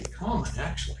common,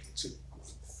 actually. It's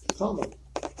a common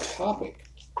topic.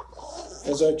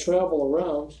 As I travel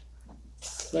around,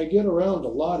 I get around a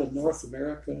lot in North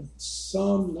America,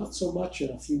 some not so much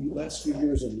in last few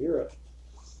years in Europe,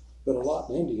 but a lot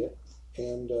in India.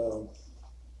 And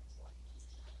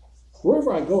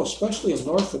wherever I go, especially in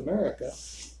North America,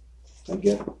 I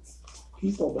get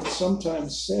people that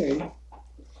sometimes say,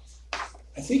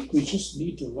 I think we just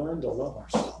need to learn to love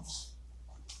ourselves.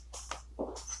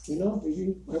 You know, have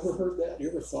you ever heard that? You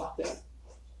ever thought that?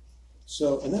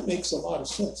 So, and that makes a lot of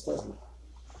sense, doesn't it?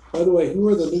 By the way, who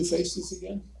are the new faces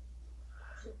again?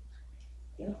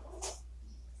 Yeah.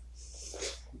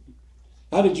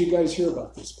 How did you guys hear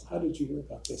about this? How did you hear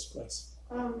about this place?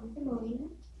 From Molina.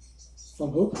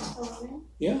 From who? Molina.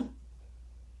 Yeah.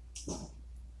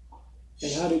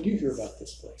 And how did you hear about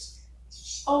this place?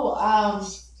 Oh,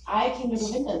 I came to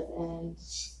Govinda's and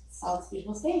saw this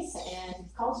beautiful space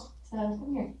and called to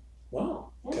come here.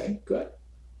 Wow. Okay, good.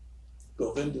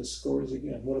 Govinda's scores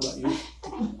again. What about you?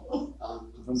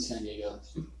 I'm from San Diego.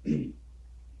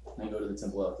 I go to the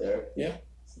temple out there. Yeah.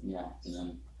 Yeah, and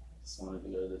then just wanted to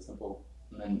go to the temple.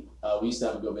 And then we used to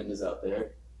have a Govinda's out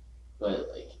there, but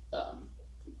like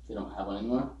they don't have one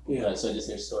anymore. Yeah. So I just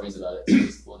hear stories about it. So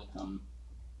it's cool to come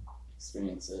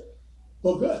experience it.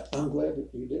 Well, good. I'm glad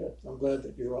that you did. I'm glad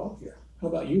that you're all here. How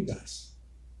about you guys?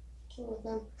 Two of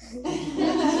them.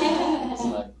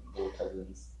 Some of my little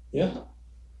cousins. Yeah.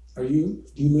 Do you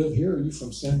live here? Are you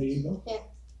from San Diego? Yeah.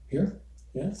 Here?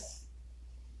 Yeah.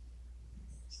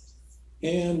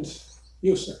 And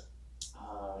you, sir?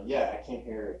 Yeah, I came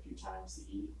here a few times to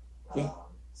eat. Yeah.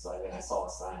 So then I saw a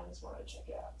sign and just wanted to check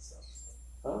it out. So.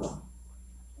 Ah.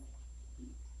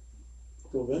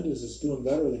 Govinda's is doing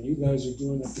better than you guys are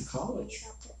doing at the college.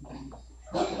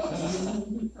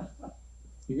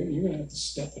 You're going to have to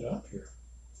step it up here.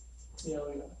 Yeah,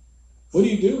 What do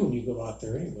you do when you go out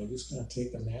there anyway? Just going to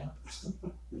take a nap or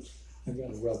something? I've got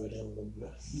to rub it in a little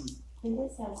bit. And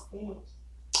this sounds big.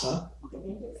 Huh?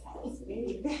 This sounds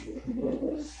big.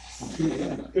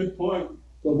 Good point.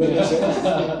 Govinda's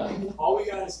All we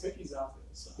got is cookies out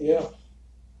there. So. yeah.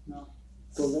 No.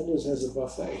 Govinda's has a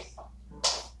buffet.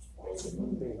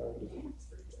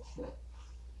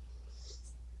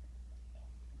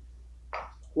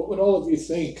 What would all of you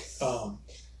think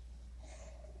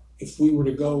if we were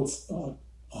to go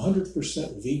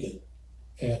 100% vegan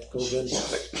at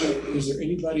Govinda's? Is there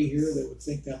anybody here that would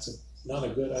think that's not a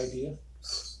good idea?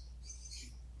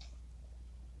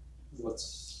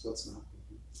 What's not?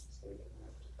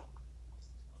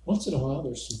 Once in a while,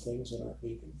 there's some things that aren't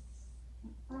vegan.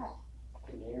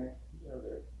 Paneer,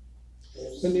 yogurt.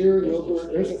 Paneer,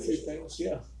 yogurt, there's a few things,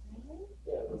 yeah.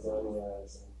 Yeah,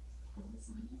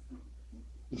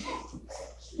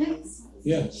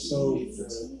 Yeah, so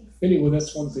anyway,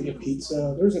 that's one thing.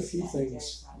 Pizza, there's a few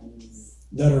things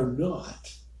that are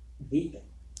not vegan.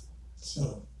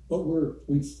 So, but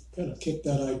we've kind of kicked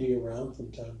that idea around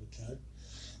from time to time.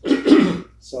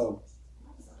 So,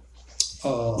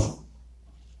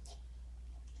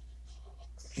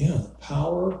 yeah, the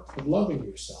power of loving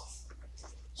yourself.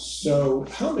 So,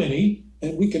 how many,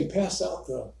 and we can pass out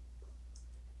the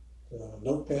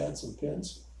notepads and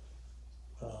pens.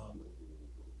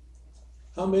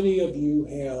 How many of you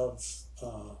have,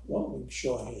 well, we can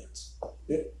show of hands.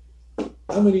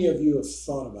 How many of you have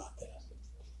thought about that?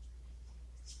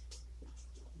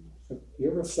 Have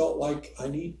you ever felt like I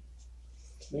need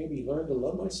to maybe learn to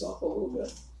love myself a little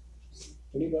bit?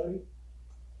 Anybody?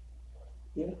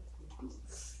 Yeah?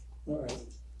 All right.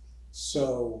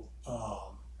 So, I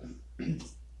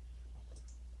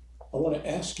want to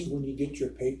ask you when you get your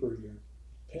paper, your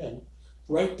pen,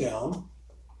 write down,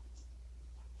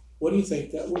 what do you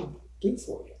think that would do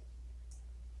for you?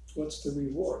 What's the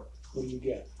reward? What do you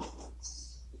get?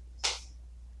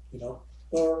 You know,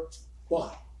 or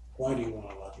why? Why do you want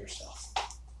to love yourself?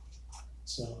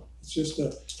 So it's just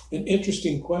an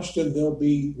interesting question. They'll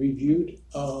be reviewed.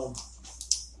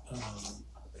 What's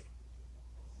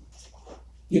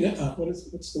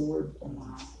the word?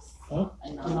 Huh?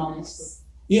 Anonymous.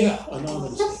 Yeah,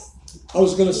 anonymously. I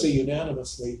was going to say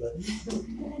unanimously, but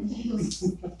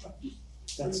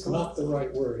that's not the right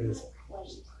word, is it?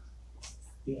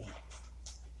 Yeah.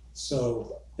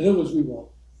 So, in other words, we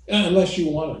won't. Unless you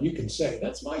want to, you can say,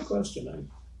 that's my question.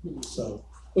 So,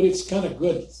 but it's kind of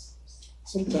good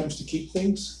sometimes to keep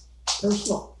things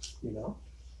personal, you know,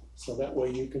 so that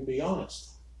way you can be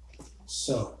honest.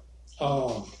 So,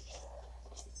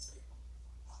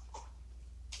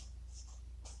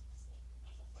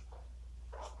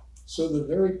 so the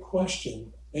very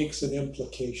question makes an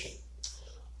implication.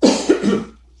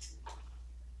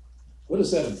 What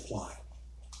does that imply?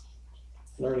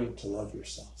 Learning to love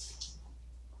yourself.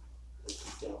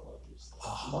 If you don't love yourself.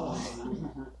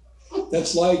 Aha.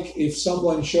 That's like if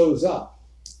someone shows up,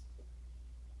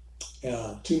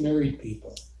 two married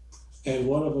people, and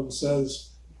one of them says,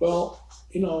 well,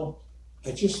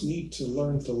 I just need to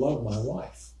learn to love my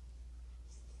wife.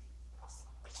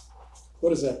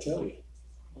 What does that tell you?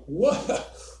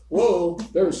 What? Whoa,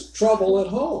 there's trouble at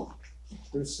home.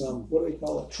 There's some, what do they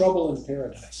call it? Trouble in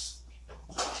paradise.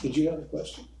 Did you have a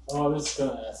question? Oh, I was just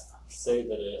gonna say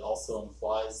that it also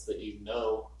implies that you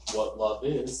know what love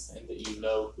is and that you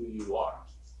know who you are.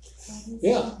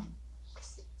 Yeah.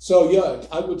 So yeah,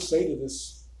 I would say to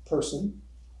this person,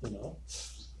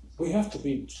 we have to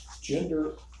be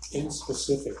gender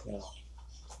inspecific now.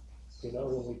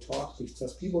 When we talk,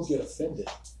 because people get offended.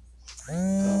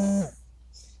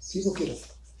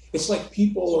 It's like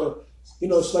people are,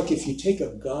 it's like if you take a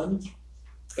gun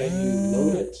and you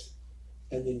load it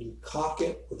and then you cock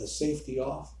it with the safety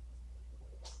off,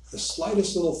 the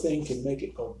slightest little thing can make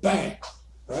it go bang,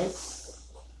 right?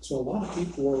 So a lot of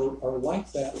people are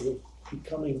like that with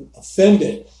becoming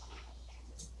offended.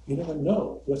 You never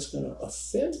know what's going to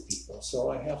offend people. So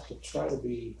I have to try to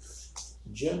be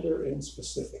gender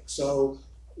inspecific. So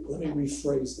let me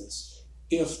rephrase this.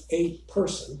 If a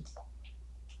person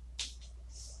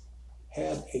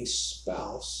had a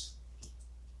spouse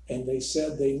and they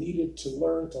said they needed to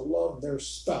learn to love their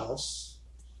spouse,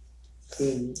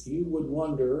 then you would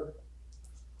wonder,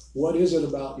 what is it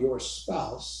about your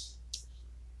spouse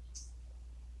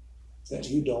that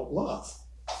you don't love?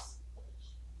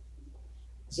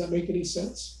 Does that make any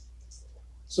sense?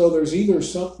 So there's either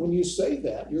when you say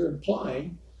that, you're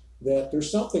implying that there's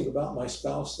something about my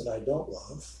spouse that I don't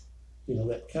love,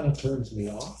 that kind of turns me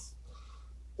off,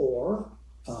 or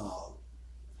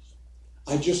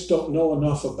I just don't know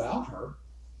enough about her,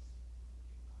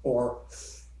 or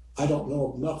I don't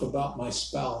know enough about my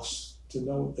spouse to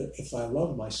know that if I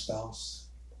love my spouse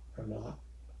or not.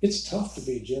 It's tough to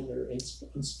be gender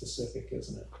unspecific,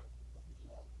 isn't it?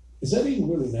 Is that even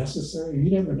really necessary? You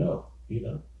never know,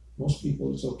 Most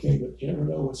people it's okay, but you never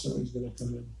know when somebody's going to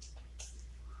come in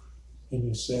and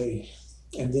you say,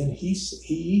 and then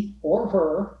he or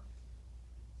her,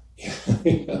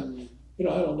 I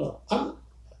don't know.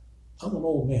 I'm an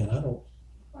old man. Or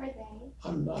they.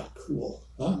 I'm not cool,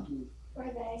 huh? Or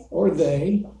they. Or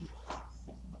they.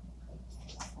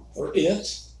 Or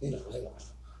it. I don't know.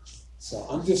 So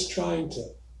I'm just trying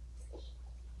to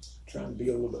be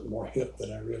a little bit more hip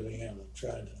than I really am. I'm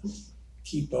trying to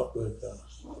keep up with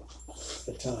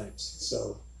the times.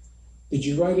 So, did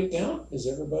you write it down? Is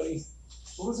everybody?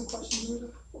 What was the question,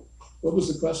 Rita? What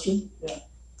was the question? Yeah.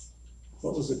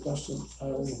 What was the question?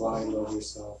 Why love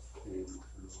yourself and for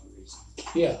what reason?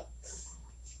 Yeah.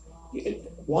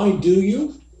 Why do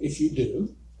you, if you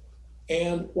do?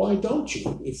 And why don't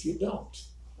you, if you don't?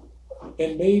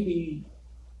 And maybe,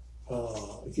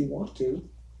 if you want to,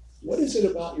 what is it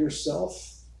about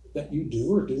yourself that you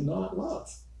do or do not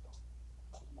love?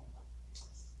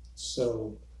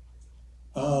 So,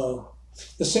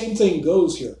 the same thing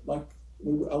goes here. Like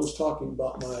I was talking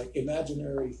about my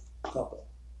imaginary couple.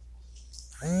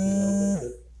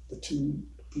 The two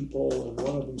people, and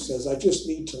one of them says, I just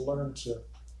need to learn to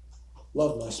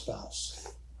love my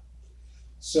spouse.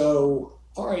 So,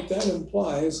 all right, that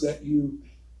implies that you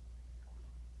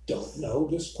don't know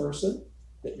this person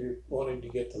that you're wanting to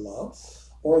get to love,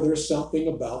 or there's something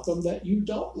about them that you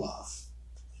don't love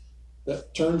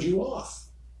that turns you off.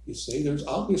 You see, there's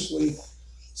obviously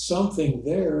something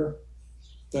there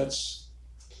that's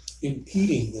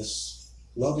impeding this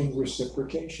loving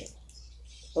reciprocation.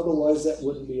 Otherwise, that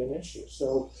wouldn't be an issue.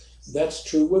 So that's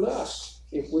true with us.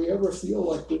 If we ever feel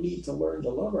like we need to learn to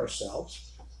love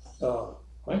ourselves,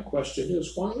 my question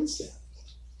is, why is that?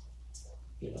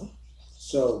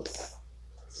 So,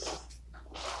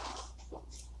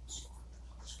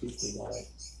 excuse me while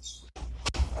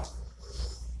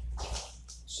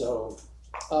So,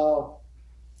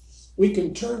 we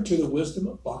can turn to the wisdom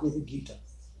of Bhagavad Gita.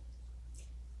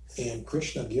 And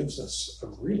Krishna gives us a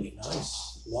really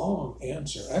nice, long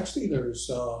answer. Actually, there's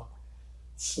 4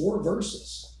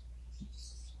 verses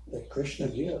that Krishna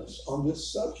gives on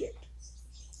this subject.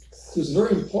 It's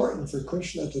very important for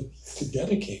Krishna to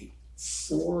dedicate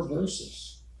 4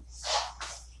 verses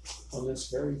on this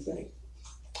very thing.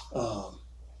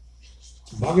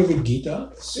 Bhagavad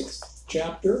Gita, 6th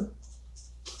chapter,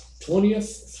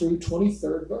 20th through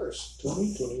 23rd verse,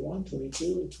 20, 21, 22,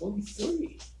 and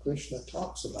 23. Krishna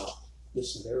talks about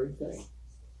this very thing.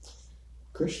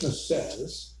 Krishna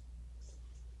says,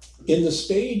 in the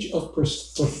stage of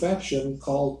perfection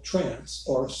called trance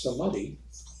or samadhi,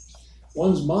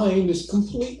 One's mind is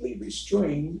completely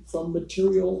restrained from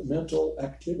material mental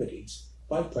activities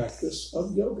by practice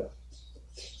of yoga.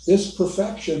 This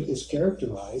perfection is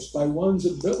characterized by one's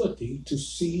ability to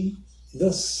see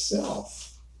the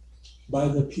self by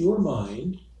the pure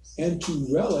mind and to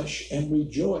relish and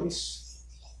rejoice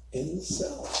in the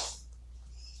self.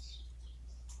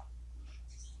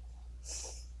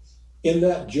 In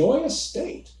that joyous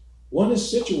state, one is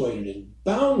situated in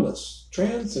boundless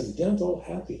transcendental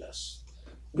happiness,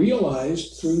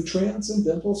 realized through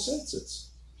transcendental senses.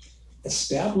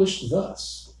 Established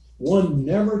thus, one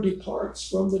never departs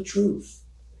from the truth,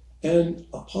 and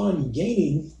upon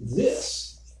gaining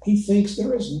this, he thinks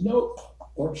there is no,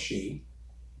 or she,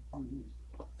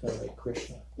 gotta make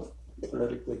Krishna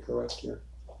politically correct here.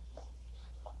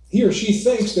 He or she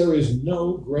thinks there is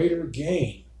no greater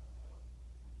gain.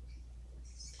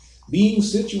 Being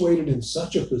situated in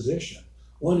such a position,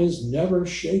 one is never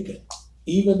shaken,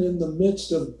 even in the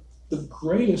midst of the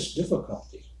greatest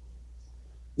difficulty.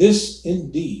 This,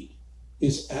 indeed,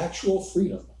 is actual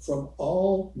freedom from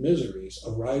all miseries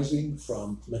arising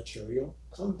from material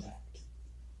contact.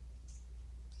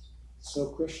 So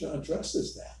Krishna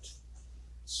addresses that.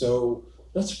 So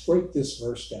let's break this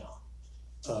verse down.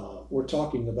 We're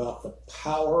talking about the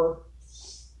power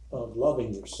of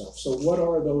loving yourself. So what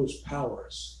are those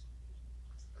powers?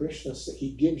 Krishna,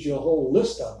 he gives you a whole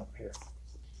list of them here.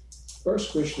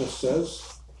 First, Krishna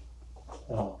says,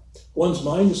 one's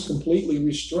mind is completely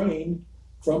restrained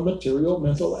from material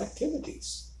mental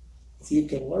activities. If you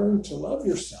can learn to love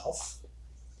yourself,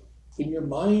 then your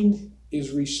mind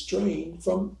is restrained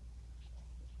from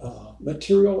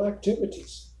material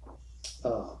activities,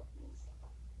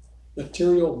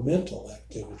 material mental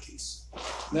activities.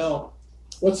 Now,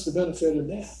 what's the benefit in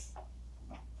that?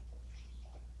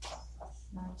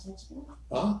 Non-judgment.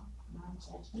 Huh?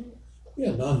 Non-judgment.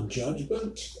 Yeah,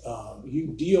 non-judgment. You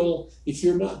deal, if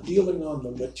you're not dealing on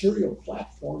the material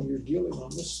platform, you're dealing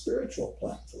on the spiritual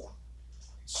platform.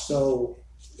 So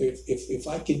if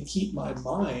I can keep my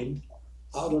mind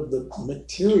out of the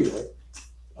material,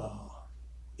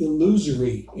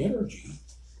 illusory energy,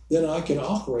 then I can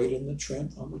operate in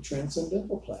on the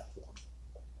transcendental platform.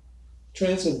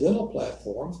 Transcendental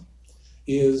platform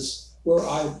is where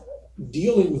I'm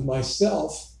dealing with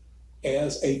myself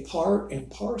as a part and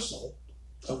parcel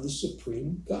of the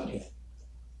Supreme Godhead.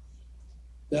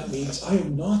 That means I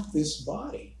am not this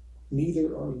body,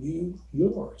 neither are you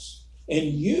yours. And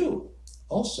you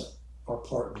also are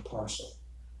part and parcel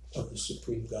of the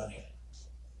Supreme Godhead.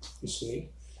 You see?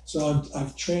 So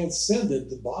I've transcended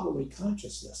the bodily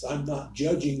consciousness. I'm not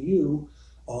judging you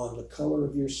on the color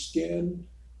of your skin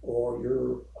or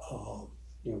your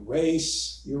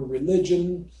race, your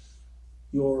religion,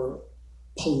 your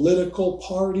political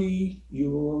party,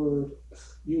 you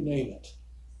name it.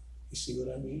 You see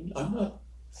what I mean? I'm not.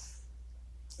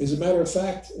 As a matter of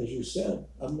fact, as you said,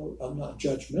 I'm not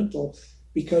judgmental,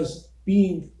 because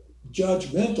being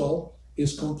judgmental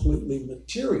is completely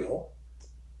material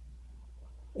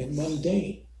and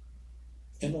mundane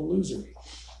and illusory.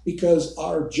 Because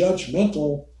our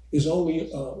judgmental is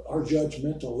only our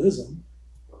judgmentalism.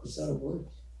 Is that a word?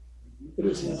 It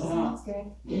is now. Sounds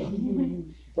good. Yeah.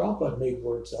 Prabhupada made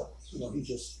words up. He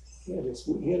had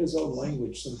his own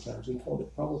language sometimes. We called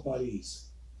it Prabhupadese.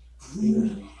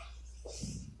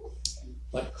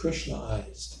 Like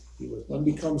Krishnaized. One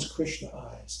becomes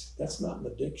Krishnaized. That's not in the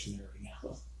dictionary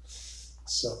now.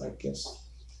 So I guess,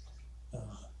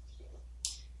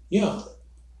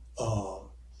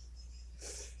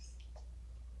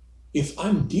 if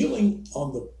I'm dealing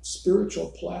on the spiritual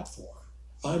platform,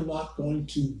 I'm not going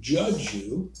to judge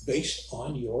you based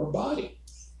on your body.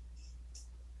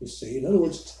 You see, in other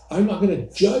words, I'm not going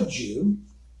to judge you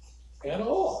at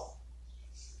all.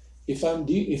 If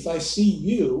I see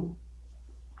you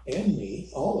and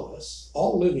me, all of us,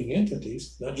 all living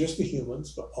entities, not just the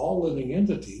humans, but all living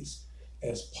entities,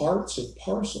 as parts and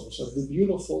parcels of the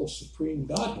beautiful Supreme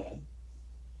Godhead,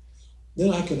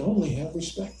 then I can only have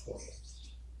respect for you.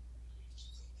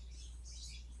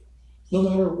 No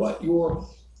matter what your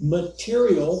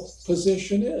material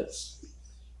position is.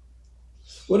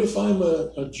 What if I'm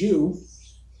a Jew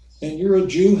and you're a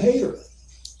Jew hater?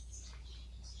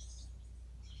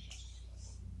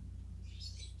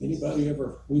 Anybody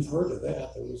ever, we've heard of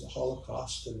that. There was a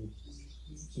Holocaust and,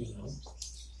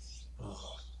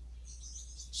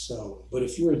 but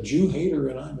if you're a Jew hater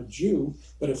and I'm a Jew,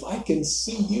 but if I can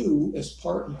see you as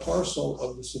part and parcel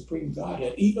of the Supreme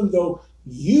Godhead, even though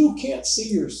you can't see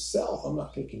yourself, I'm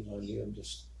not picking on you,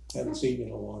 haven't seen you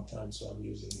in a long time, so I'm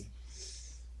using you.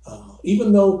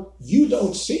 Even though you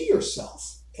don't see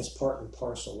yourself as part and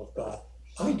parcel of God,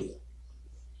 I do.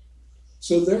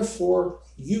 So therefore,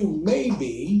 you may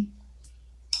be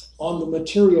on the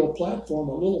material platform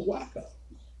a little wacko.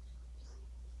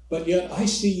 But yet I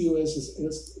see you as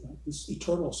this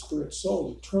eternal spirit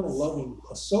soul, eternal loving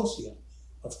associate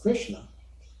of Krishna.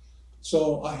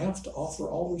 So I have to offer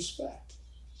all respect.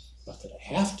 Not that I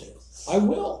have to. I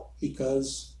will,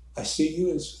 because I see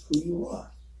you as who you are.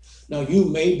 Now you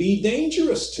may be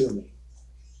dangerous to me.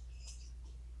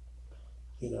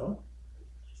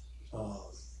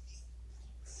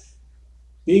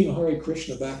 Being a Hare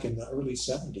Krishna back in the early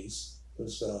 70s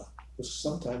was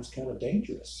sometimes kind of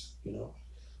dangerous,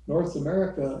 North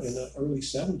America in the early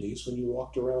 70s, when you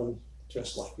walked around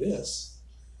dressed like this,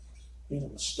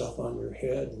 with stuff on your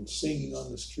head and singing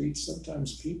on the streets,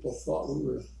 sometimes people thought we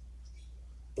were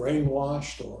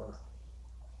brainwashed or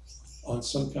on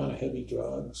some kind of heavy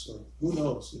drugs, or who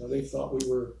knows, they thought we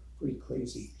were pretty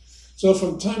crazy. So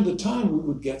from time to time, we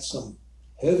would get some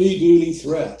heavy-duty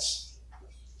threats,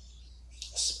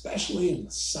 especially in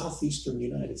the southeastern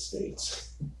United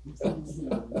States.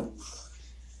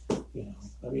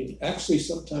 Actually,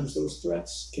 sometimes those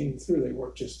threats came through. They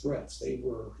weren't just threats. They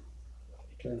were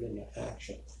turned into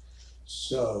action.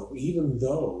 So even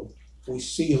though we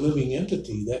see a living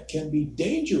entity that can be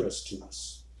dangerous to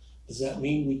us, does that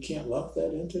mean we can't love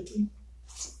that entity?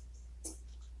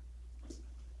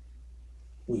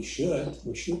 We should.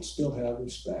 We should still have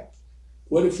respect.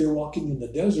 What if you're walking in the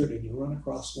desert and you run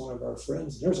across one of our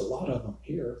friends, and there's a lot of them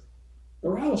here, a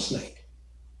rattlesnake,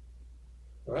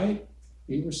 right?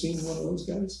 You ever seen one of those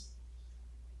guys?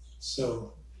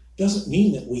 So, doesn't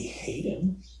mean that we hate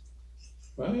him,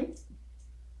 right?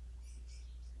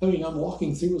 I'm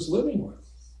walking through his living room,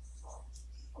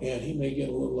 and he may get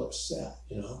a little upset,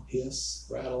 hiss,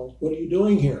 rattle. What are you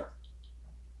doing here?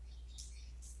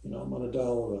 I'm going to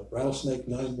dial the rattlesnake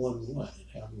 911 and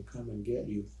have them come and get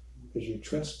you because you're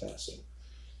trespassing.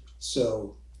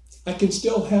 So, I can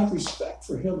still have respect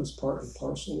for him as part and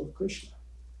parcel of Krishna.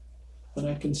 And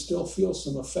I can still feel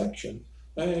some affection.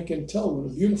 And I can tell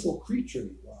what a beautiful creature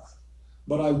you are.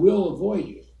 But I will avoid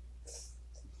you.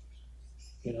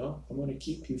 I'm going to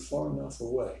keep you far enough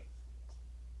away.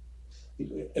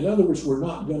 In other words, we're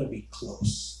not going to be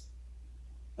close.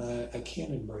 I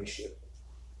can't embrace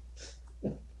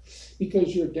you.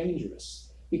 Because you're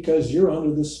dangerous. Because you're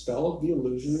under the spell of the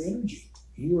illusory energy.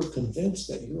 You are convinced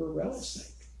that you're a rattlesnake.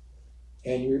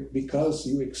 And because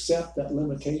you accept that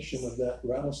limitation of that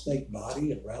rattlesnake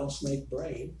body and rattlesnake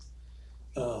brain,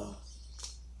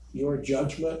 your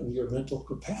judgment and your mental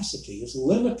capacity is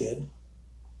limited.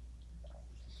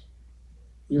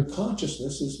 Your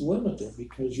consciousness is limited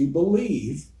because you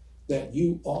believe that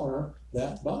you are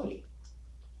that body.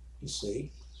 You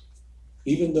see,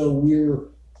 even though we're,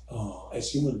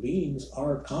 as human beings,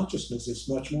 our consciousness is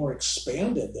much more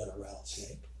expanded than a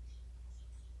rattlesnake,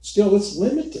 still it's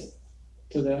limited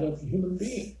to that of a human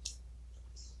being.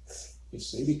 You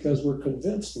see, because we're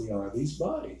convinced we are these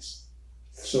bodies.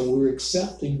 So we're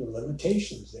accepting the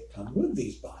limitations that come with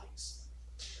these bodies.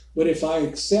 But if I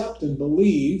accept and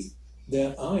believe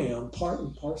that I am part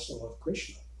and parcel of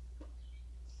Krishna,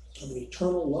 I'm an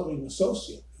eternal loving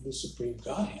associate of the Supreme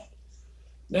Godhead,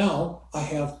 now I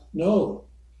have no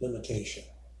limitation.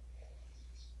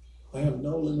 I have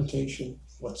no limitation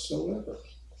whatsoever.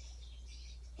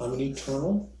 I'm an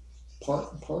eternal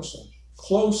part and parcel,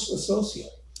 close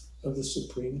associate of the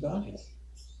Supreme Godhead.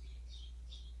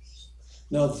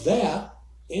 Now that,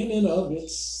 in and of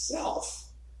itself,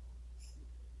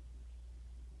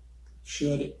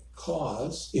 should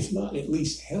cause, if not at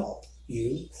least help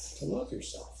you to love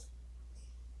yourself.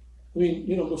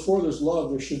 Before there's love,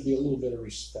 there should be a little bit of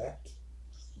respect.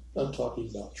 I'm talking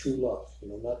about true love,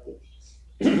 not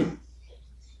that.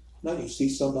 Now you see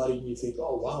somebody and you think,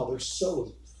 oh wow, they're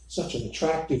such an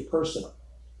attractive person.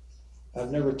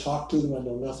 I've never talked to them, I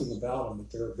know nothing about them,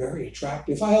 but they're very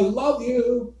attractive. I love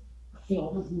you.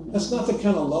 That's not the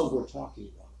kind of love we're talking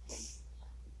about.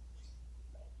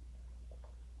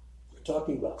 We're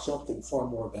talking about something far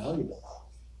more valuable.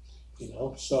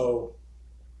 So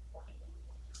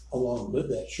along with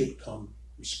that should come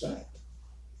respect,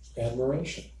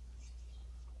 admiration.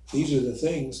 These are the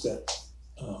things that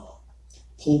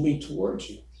pull me towards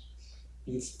you.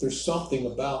 There's something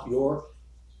about your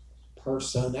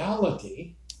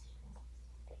personality.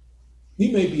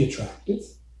 You may be attractive,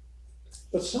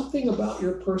 but something about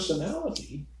your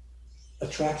personality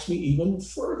attracts me even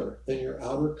further than your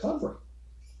outer covering,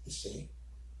 you see.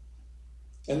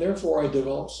 And therefore I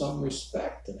develop some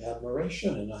respect and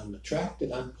admiration, and I'm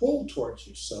attracted, I'm pulled towards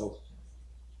you. So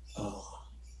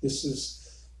this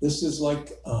is like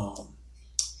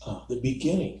the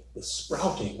beginning, the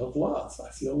sprouting of love.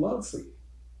 I feel love for you.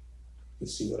 You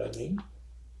see what I mean?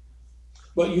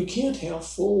 But you can't have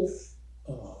full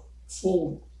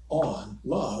on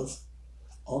love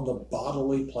on the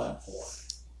bodily platform.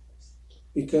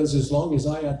 Because as long as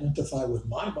I identify with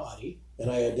my body and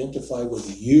I identify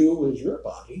with you as your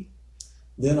body,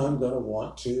 then I'm going to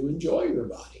want to enjoy your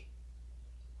body.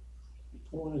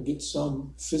 I want to get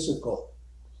some physical,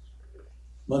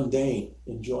 mundane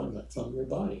enjoyment from your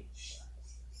body.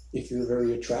 If you're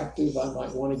very attractive, I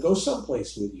might want to go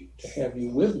someplace with you, to have you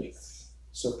with me,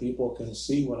 so people can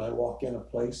see when I walk in a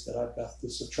place that I've got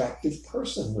this attractive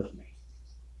person with me.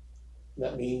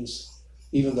 That means,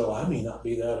 even though I may not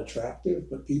be that attractive,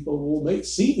 but people will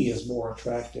see me as more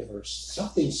attractive, or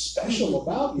something special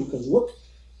about you, because look,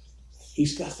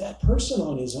 he's got that person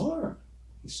on his arm.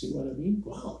 You see what I mean?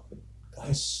 Wow, the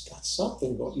guy's got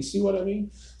something going. You see what I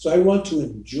mean? So I want to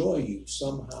enjoy you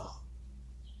somehow.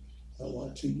 I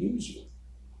want to use you.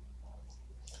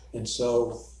 And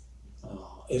so,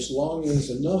 as long as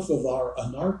enough of our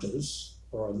anartas,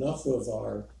 or enough of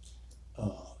our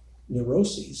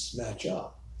neuroses match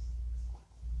up,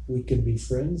 we can be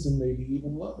friends and maybe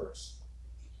even lovers.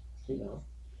 You know,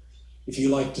 if you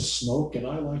like to smoke and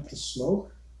I like to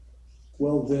smoke,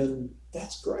 well then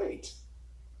that's great.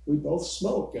 We both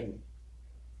smoke, and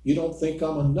you don't think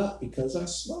I'm a nut because I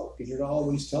smoke, and you're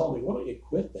always telling me, why don't you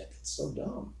quit that? It's so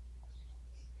dumb.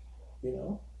 You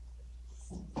know,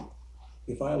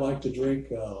 if I like to drink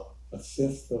a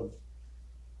fifth of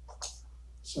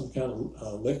some kind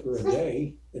of liquor a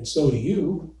day, and so do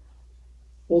you,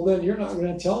 well then you're not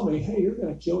going to tell me, hey, you're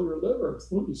going to kill your liver.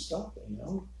 Will you stop it? You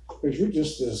know, because you're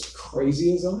just as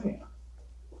crazy as I am.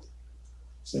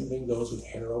 Same thing goes with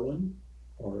heroin.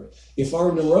 Or if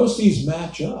our neuroses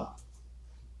match up,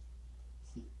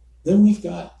 then we've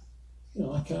got, you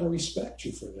know, I kind of respect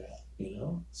you for that, you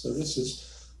know. So this is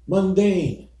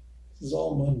mundane. This is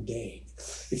all mundane.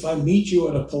 If I meet you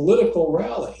at a political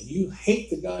rally and you hate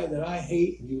the guy that I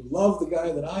hate and you love the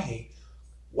guy that I hate,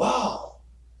 wow.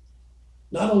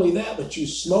 Not only that, but you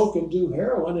smoke and do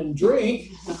heroin and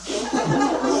drink.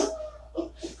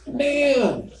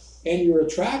 Man, and you're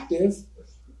attractive.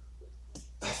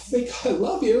 I think I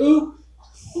love you.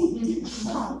 You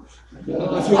know,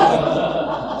 I feel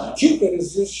like Cupid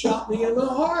has just shot me in the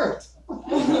heart.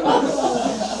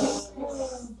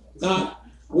 Now,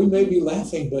 we may be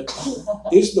laughing, but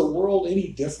is the world any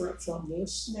different from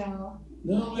this? No.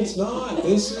 No, it's not.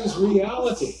 This is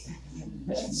reality.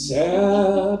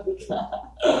 Sad.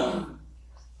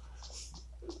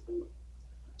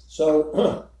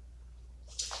 So,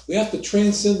 we have to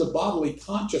transcend the bodily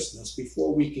consciousness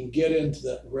before we can get into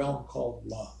that realm called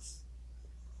love.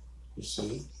 You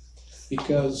see?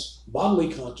 Because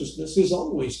bodily consciousness is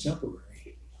always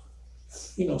temporary.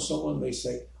 You know, someone may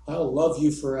say, I'll love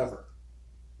you forever.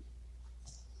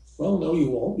 Well, no, you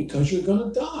won't, because you're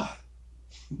going to die.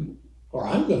 Or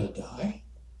I'm going to die.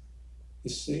 You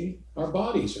see? Our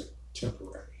bodies are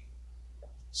temporary.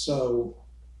 So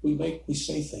we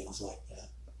say things like that.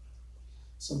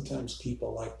 Sometimes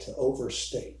people like to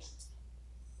overstate,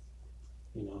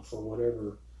 you know, for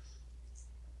whatever,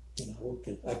 you know,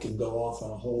 I can go off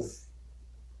on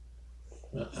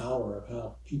an hour of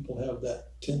how people have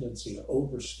that tendency to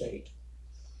overstate.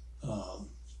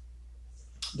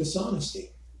 Dishonesty,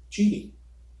 cheating.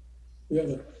 We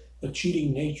have a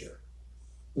cheating nature.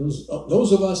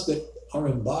 Those of us that are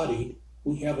embodied,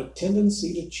 we have a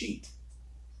tendency to cheat.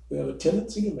 We have a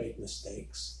tendency to make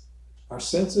mistakes. Our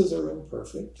senses are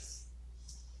imperfect.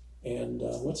 And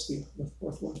what's the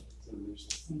fourth one?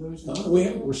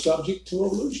 We're subject to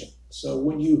illusion. So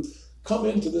when you come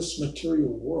into this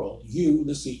material world,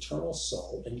 this eternal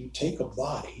soul, and you take a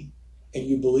body, and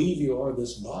you believe you are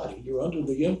this body, you're under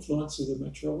the influence of the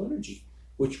material energy,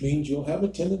 which means you'll have a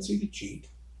tendency to cheat.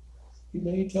 You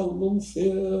may tell a little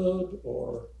fib,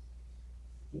 or,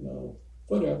 you know,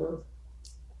 whatever,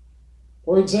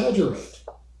 or exaggerate,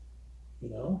 you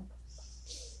know.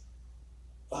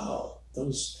 Wow,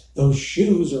 those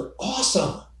shoes are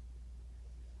awesome.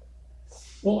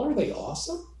 Well, are they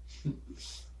awesome?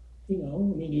 You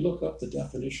know, I mean, you look up the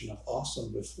definition of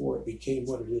awesome before it became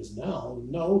what it is now.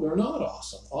 No, they're not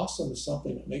awesome. Awesome is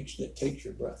something that takes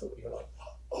your breath away. You're like,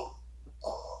 oh.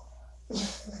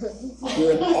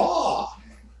 You're in awe.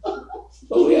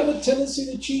 But we have a tendency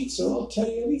to cheat, so I'll tell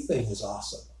you anything is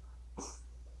awesome.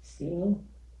 You know,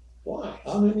 why?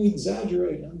 I'm going to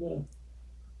exaggerate. I'm going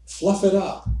to fluff it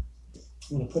up.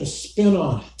 I'm going to put a spin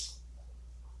on it.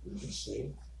 You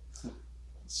see?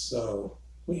 So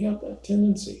we have that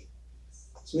tendency.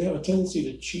 So we have a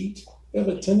tendency to cheat. We have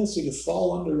a tendency to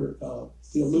fall under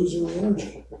the illusory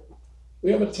energy.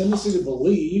 We have a tendency to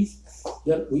believe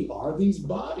that we are these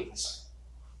bodies.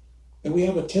 And we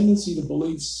have a tendency to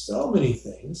believe so many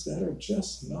things that are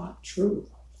just not true.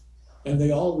 And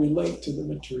they all relate to the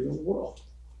material world,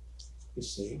 you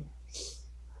see.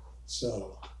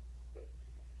 So,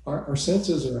 our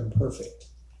senses are imperfect.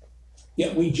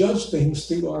 Yet we judge things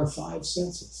through our five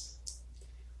senses.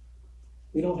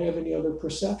 We don't have any other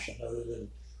perception other than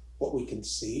what we can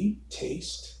see,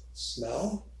 taste,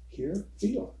 smell, hear,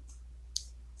 feel.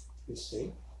 You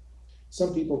see?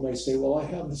 Some people may say, well, I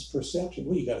have this perception.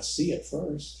 Well, you got to see it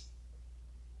first.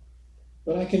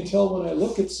 But I can tell when I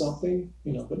look at something,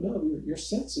 but no, your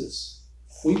senses.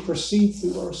 We perceive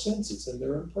through our senses, and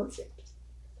they're imperfect.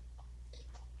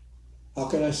 How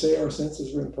can I say our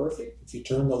senses are imperfect? If you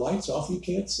turn the lights off, you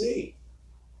can't see.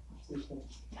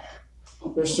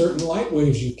 There's certain light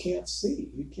waves you can't see.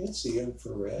 You can't see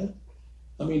infrared.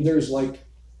 I mean, there's I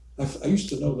used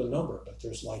to know the number, but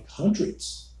there's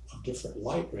hundreds of different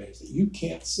light rays that you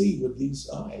can't see with these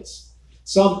eyes.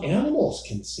 Some animals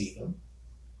can see them,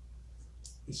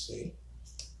 you see.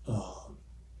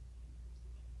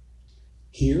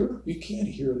 Hear, you can't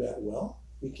hear that well.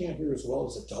 You can't hear as well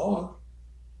as a dog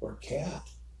or a cat.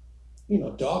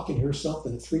 A dog can hear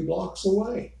something 3 blocks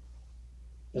away.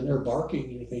 And they're barking,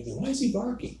 and you're thinking, why is he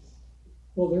barking?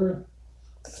 Well,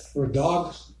 for a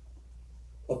dog,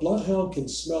 a bloodhound can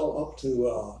smell up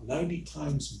to 90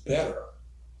 times better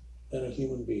than a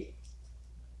human being.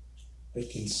 They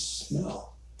can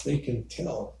smell. They can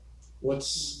tell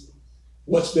what's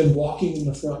been walking in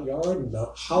the front yard and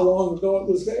how long ago it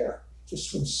was there,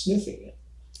 just from sniffing it.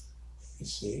 You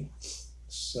see?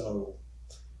 So,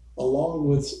 along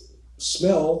with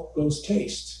smell goes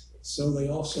taste. So they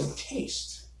also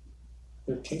taste.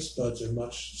 Their taste buds are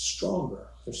much stronger.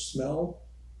 Their smell,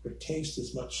 their taste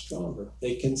is much stronger.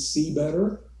 They can see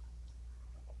better.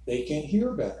 They can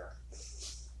hear better.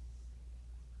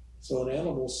 So an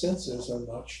animal's senses are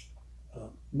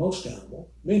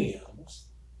many animals,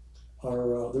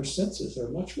 their senses are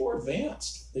much more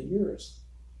advanced than yours,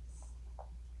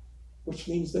 which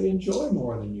means they enjoy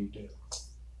more than you do.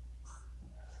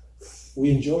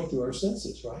 We enjoy through our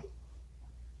senses, right?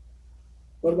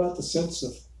 What about the sense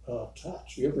of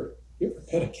touch? You ever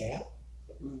pet a cat?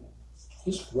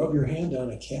 Just rub your hand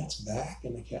on a cat's back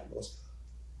and the cat goes,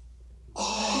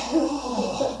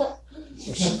 oh!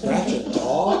 Or scratch a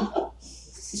dog.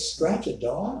 You scratch a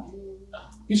dog?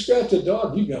 You scratch a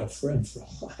dog, you got a friend for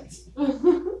life.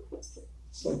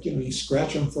 It's like, you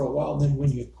scratch them for a while, and then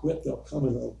when you quit, they'll come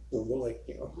and they'll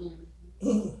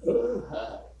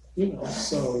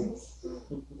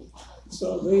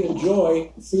so they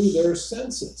enjoy through their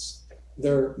senses.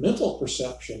 Their mental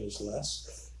perception is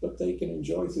less, but they can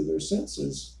enjoy through their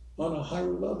senses on a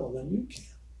higher level than you can.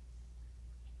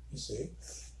 You see?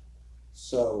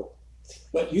 So,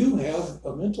 but you have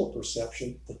a mental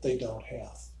perception that they don't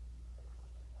have.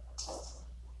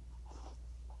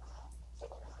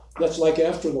 That's like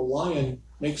after the lion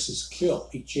makes his kill,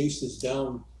 he chases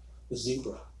down the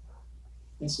zebra.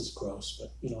 This is gross,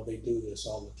 but they do this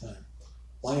all the time.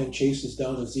 Lion chases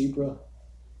down a zebra,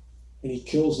 and he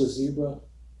kills the zebra.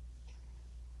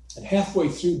 And halfway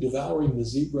through devouring the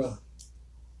zebra,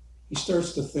 he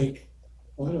starts to think,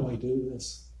 why do I do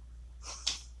this?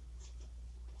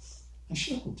 I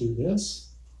shouldn't do this.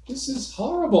 This is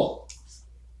horrible.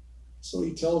 So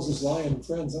he tells his lion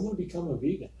friends, I'm going to become a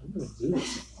vegan. I'm going to do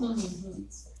this.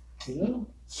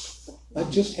 I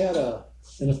just had an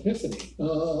epiphany.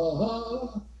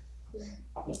 No,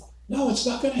 it's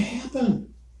not going to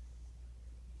happen.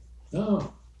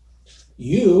 No.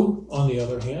 You, on the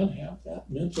other hand, have that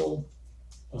mental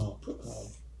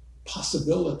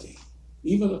possibility,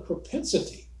 even a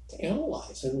propensity to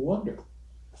analyze and wonder.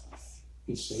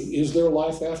 You see, is there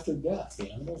life after death?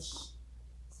 The animals,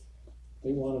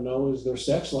 they want to know, is there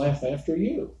sex life after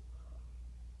you?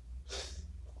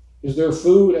 Is there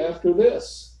food after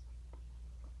this?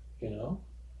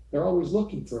 They're always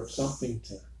looking for something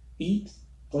to eat,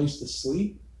 place to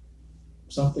sleep,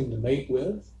 something to mate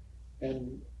with,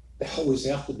 and they always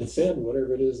have to defend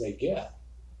whatever it is they get.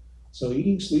 So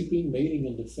eating, sleeping, mating,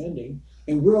 and defending,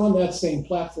 and we're on that same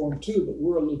platform too, but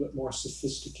we're a little bit more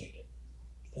sophisticated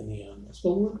than the animals,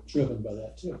 but we're driven by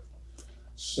that too.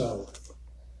 So,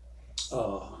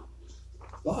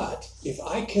 but if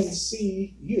I can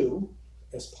see you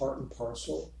as part and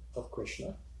parcel of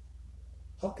Krishna,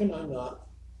 how can I not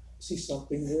see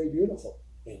something very beautiful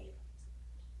in you?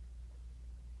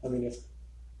 I mean, if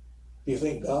you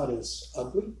think God is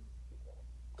ugly,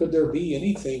 could there be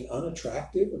anything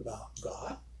unattractive about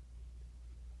God?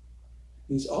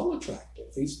 He's all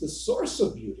attractive. He's the source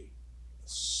of beauty,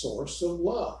 source of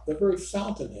love, the very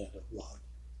fountainhead of love,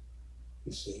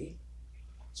 you see.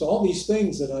 So all these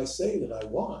things that I say that I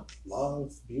want,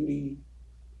 love, beauty,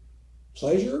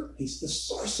 pleasure, he's the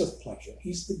source of pleasure.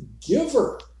 He's the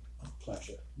giver of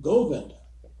pleasure. Govinda,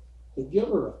 the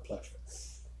giver of pleasure.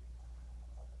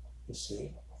 You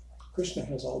see, Krishna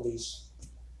has all these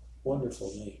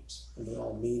wonderful names, and they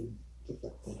all mean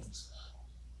different things.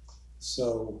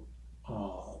 So,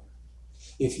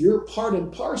 if you're part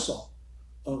and parcel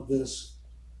of this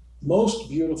most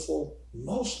beautiful,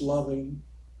 most loving,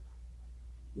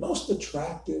 most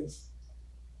attractive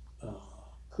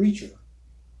creature,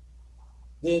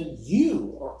 then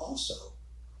you are also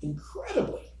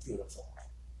incredibly beautiful.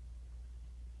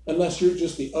 Unless you're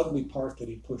just the ugly part that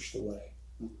he pushed away.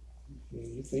 Do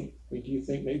you think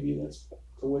maybe that's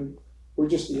the way we're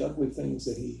just the ugly things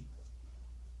that he...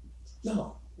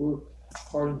 No, we're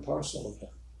part and parcel of him.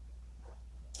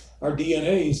 Our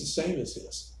DNA is the same as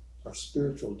his, our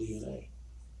spiritual DNA.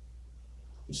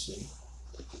 You see,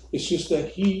 it's just that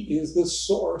he is the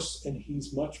source and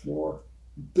he's much more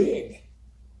big,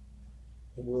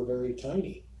 and we're very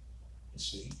tiny. You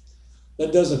see,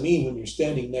 that doesn't mean when you're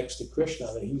standing next to Krishna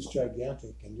that he's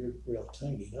gigantic and you're real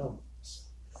tiny. No.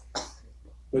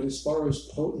 But as far as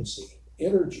potency,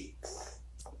 energy,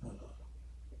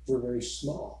 we're very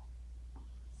small.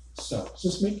 So, does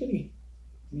this make any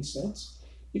sense?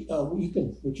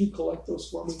 Would you collect those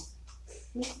for me?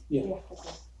 Yeah.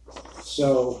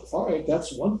 So, all right,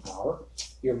 that's one power.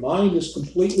 Your mind is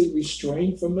completely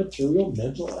restrained from material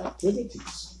mental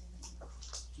activities.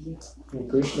 And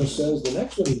Krishna says, the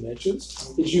next one he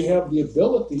mentions, is you have the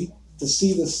ability to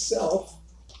see the self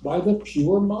by the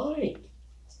pure mind.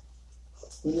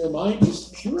 When your mind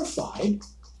is purified,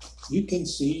 you can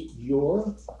see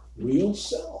your real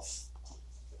self.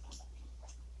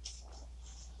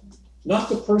 Not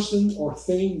the person or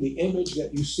thing, the image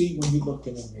that you see when you look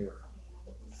in a mirror.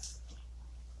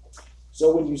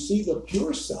 So when you see the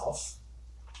pure self,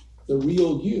 the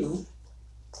real you,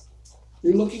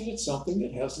 you're looking at something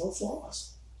that has no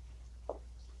flaws.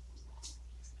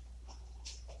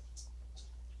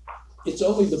 It's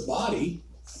only the body,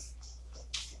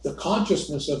 the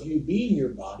consciousness of you being your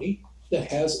body,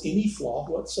 that has any flaw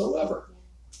whatsoever.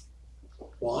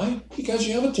 Why? Because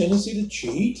you have a tendency to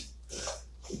cheat.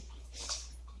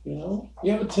 You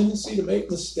have a tendency to make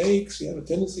mistakes. You have a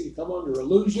tendency to come under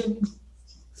illusion.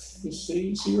 You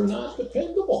see, so you're not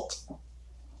dependable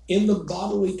in the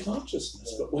bodily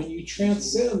consciousness. But when you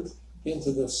transcend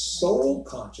into the soul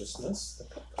consciousness,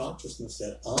 the consciousness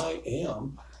that I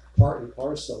am part and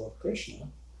parcel of Krishna,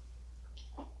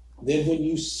 then when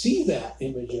you see that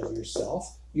image of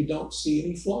yourself, you don't see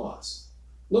any flaws.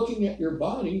 Looking at your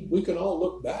body, we can all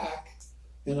look back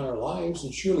in our lives,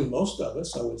 and surely most of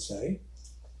us, I would say,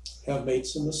 have made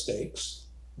some mistakes,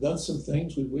 done some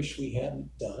things we wish we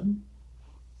hadn't done.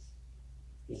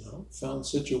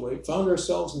 Found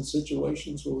ourselves in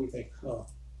situations where we think, oh,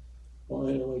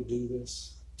 why do I do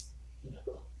this?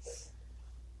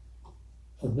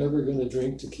 I'm never going to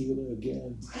drink tequila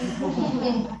again.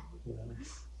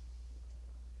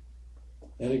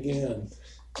 And again,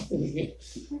 you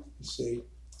see.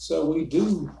 So we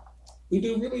do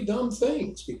really dumb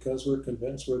things because we're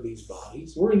convinced we're these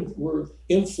bodies. We're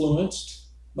influenced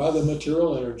by the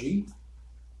material energy.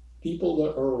 People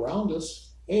that are around us,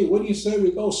 hey, what do you say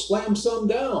we go slam some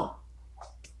down?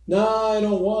 No, I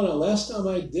don't want to. Last time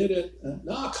I did it,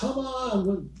 no, come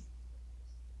on.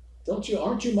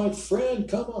 Aren't you my friend?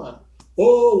 Come on.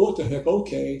 Oh, what the heck,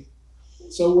 okay.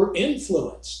 So we're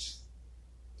influenced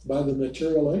by the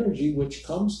material energy which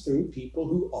comes through people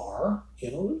who are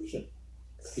in illusion.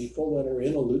 People that are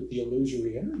in the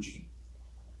illusory energy,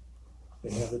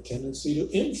 they have a tendency to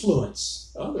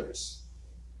influence others,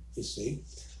 you see.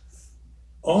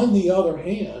 On the other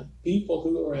hand, people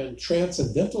who are in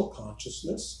transcendental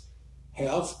consciousness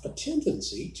have a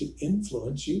tendency to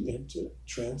influence you into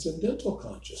transcendental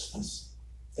consciousness.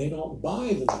 They don't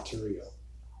buy the material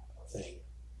thing.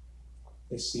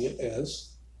 They see it as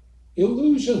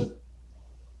illusion.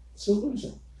 It's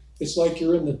illusion. It's like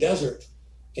you're in the desert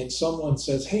and someone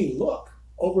says, hey, look,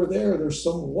 over there's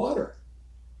some water.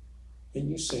 And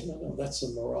you say, no, that's a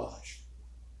mirage.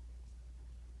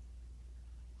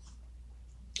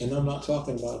 And I'm not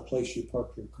talking about a place you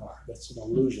park your car. That's an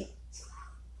illusion.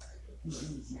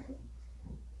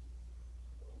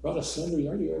 Brother Sundry,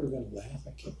 are you ever going to laugh?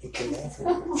 I can't make you laugh.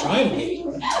 You're trying to make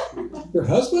you laugh. Your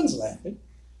husband's laughing.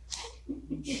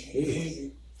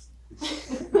 Hey,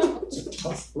 it's a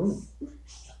tough room.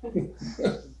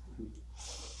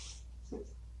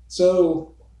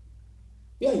 So,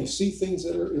 yeah, you see things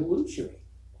that are illusory.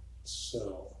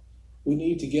 So, we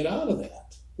need to get out of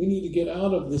that. We need to get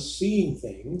out of the seeing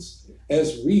things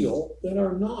as real that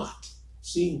are not.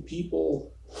 seeing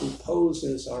people who pose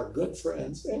as our good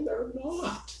friends, and they're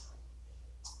not.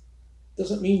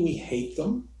 Doesn't mean we hate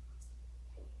them,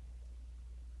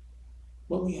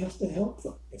 but we have to help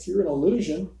them. If you're an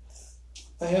illusion,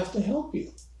 I have to help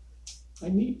you. I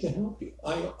need to help you.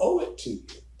 I owe it to you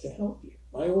to help you.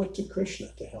 I owe it to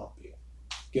Krishna to help you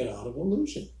get out of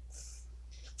illusion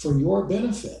for your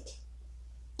benefit.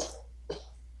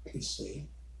 You see?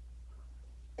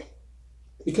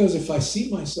 Because if I see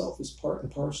myself as part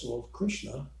and parcel of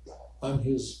Krishna, I'm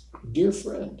his dear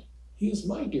friend. He is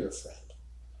my dear friend.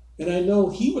 And I know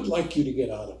he would like you to get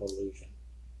out of illusion.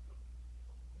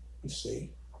 You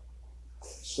see?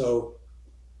 So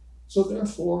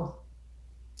therefore,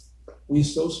 we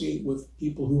associate with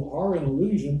people who are in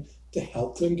illusion to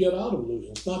help them get out of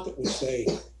illusion. It's not that we say,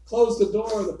 close the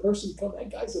door, the person comes,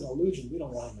 that guy's in illusion, we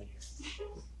don't want him in here.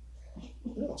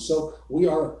 No. So we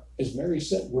are, as Mary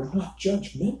said, we're not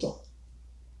judgmental.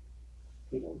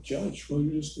 We don't judge, well,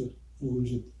 you're just an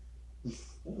illusion.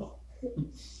 No.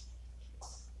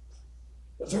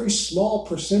 A very small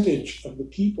percentage of the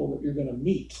people that you're going to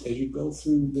meet as you go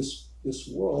through this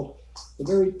world, a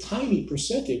very tiny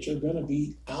percentage are going to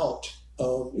be out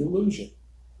of illusion.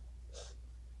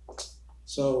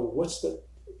 So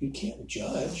you can't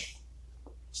judge.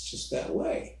 It's just that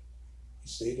way. You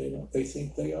see, they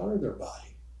think they are their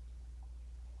body.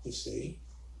 You see?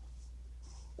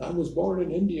 I was born in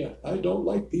India. I don't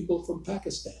like people from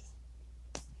Pakistan.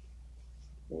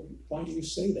 Well, why do you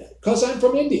say that? Because I'm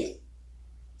from India.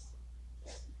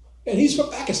 And he's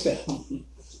from Pakistan.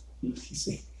 You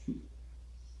see?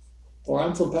 Or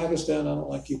I'm from Pakistan, I don't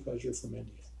like you because you're from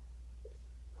India.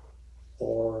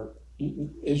 Or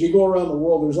as you go around the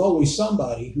world, there's always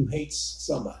somebody who hates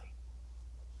somebody.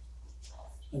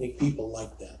 I think people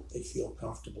like that. They feel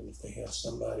comfortable if they have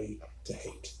somebody to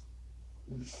hate.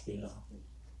 You know,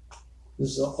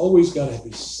 there's always got to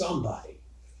be somebody.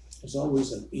 There's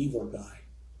always an evil guy.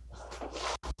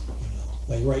 You know,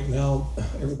 like right now,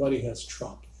 everybody has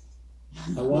Trump.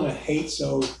 I want to hate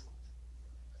so,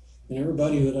 and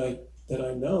everybody that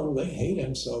I know, they hate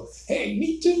him. So, hey,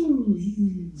 me too.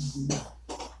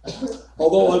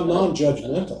 Although I'm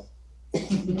non-judgmental,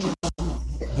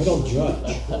 I don't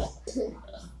judge,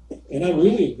 and I'm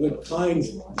really a good, kind,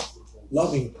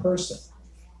 loving person.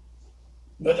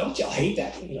 But don't y'all hate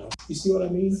that? You know, you see what I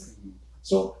mean?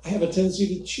 So I have a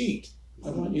tendency to cheat. I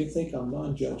want you to think I'm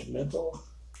non-judgmental,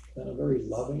 and I'm very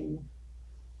loving.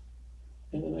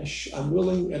 And then I'm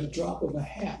willing, at a drop of a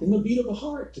hat, in the beat of a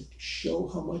heart, to show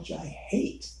how much I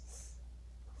hate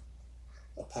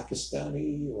a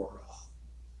Pakistani or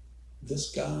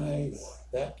this guy or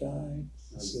that guy.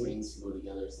 It brings people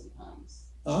together sometimes.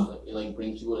 Huh? It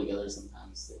brings people together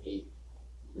sometimes to hate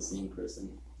the same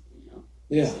person, you know?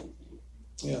 Yeah.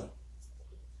 Yeah.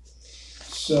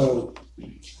 So,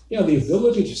 yeah, the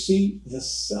ability to see the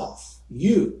self,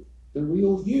 you, the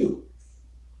real you,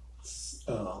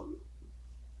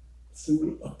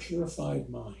 through a purified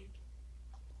mind.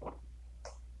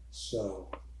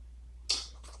 So,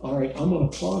 all right, I'm going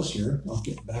to pause here. I'll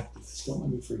get back to this. Don't let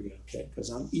me forget, okay? Because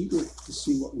I'm eager to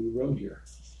see what we wrote here.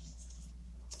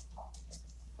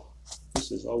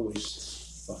 This is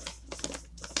always fun.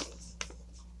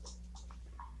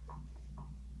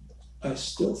 I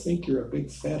still think you're a big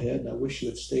fathead, and I wish you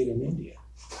had stayed in India.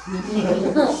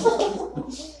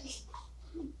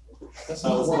 That's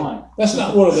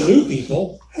not one of the new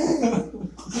people.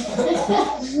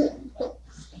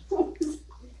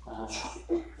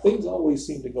 Things always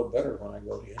seem to go better when I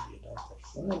go to India,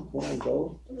 don't they? When I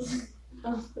go,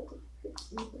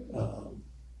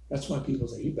 that's why people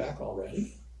say, "You back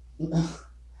already?"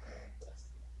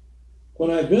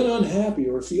 When I've been unhappy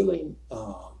or feeling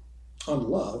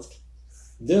unloved,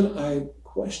 then I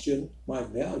question my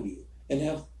value and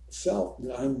have felt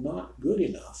that I'm not good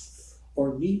enough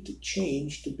or need to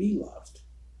change to be loved.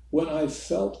 When I've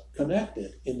felt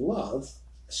connected in love,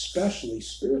 especially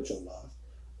spiritual love,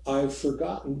 I've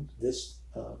forgotten this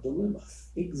dilemma.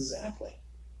 Exactly.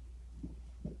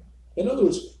 In other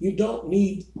words, you don't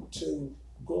need to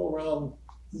go around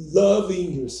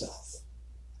loving yourself.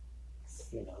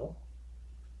 You know?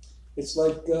 It's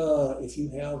like if you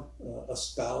have a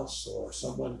spouse or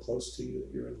someone close to you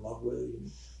that you're in love with,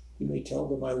 you may tell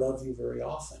them, I love you very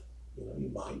often. You know, you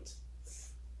might.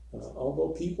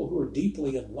 Although people who are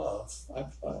deeply in love,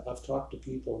 I've talked to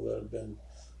people that have been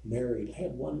married. I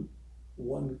had one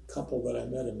couple that I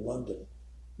met in London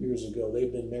years ago.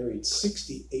 They've been married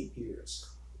 68 years.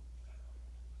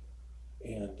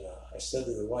 And I said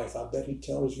to the wife, I bet he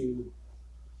tells you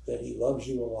that he loves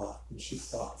you a lot. And she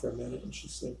thought for a minute and she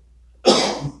said,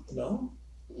 no,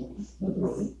 not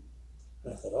really.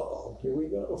 And I thought, uh-oh, here we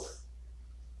go.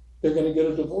 they're going to get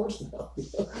a divorce now.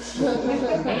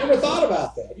 I never thought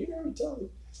about that. You never told me.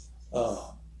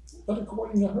 But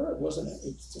according to her,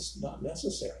 it's just not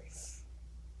necessary.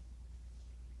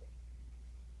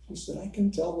 She said, I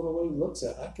can tell by the way he looks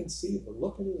at it. I can see the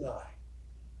look in his eye.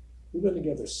 We've been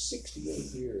together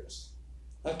 68 years.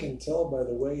 I can tell by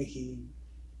the way he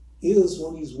is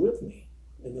when he's with me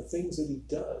and the things that he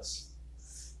does.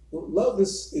 Love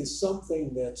is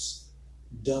something that's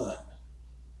done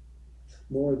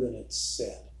more than it's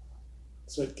said.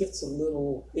 So it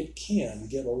can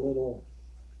get a little,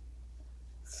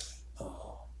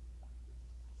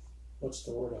 what's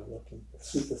the word I'm looking for?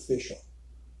 Superficial.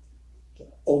 To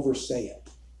oversay it.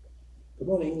 Good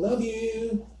morning, love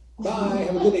you. Bye,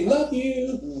 have a good day, love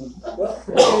you. Well,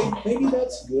 okay, maybe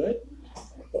that's good.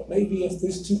 But maybe if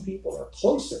these two people are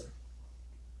closer,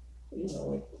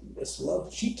 this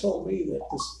love, she told me that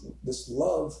this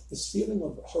love, this feeling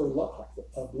of her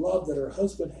love that her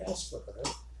husband has for her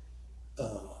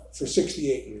for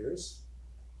 68 years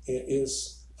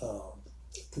is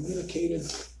communicated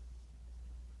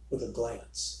with a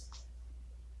glance.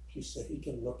 She said, he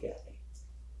can look at me.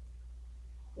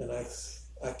 And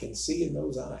I can see in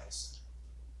those eyes,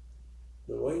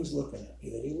 the way he's looking at me,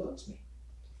 that he loves me.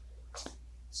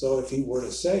 So if he were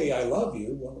to say, I love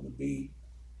you, well, it would be,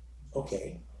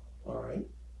 okay, all right.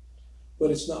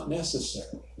 But it's not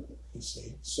necessary, you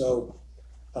see. So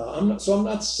I'm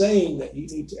not saying that you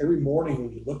need to, every morning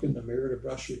when you look in the mirror to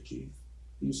brush your teeth,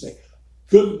 you say,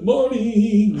 good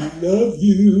morning, love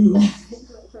you.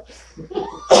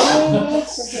 I'm not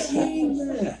saying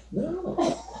that. No.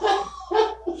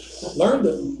 Learn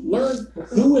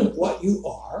who and what you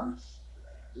are.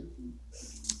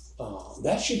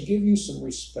 That should give you some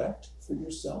respect for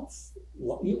yourself.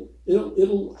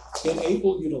 It'll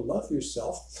enable you to love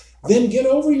yourself. Then get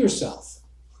over yourself.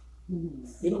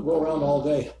 You don't go around all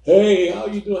day, hey, how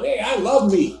you doing? Hey, I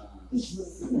love me.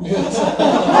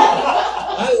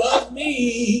 I love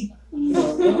me.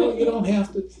 No, you don't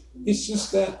have to. It's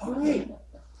just that, all right.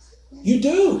 You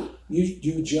do.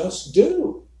 You just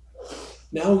do.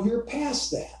 Now you're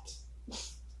past that.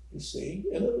 You see?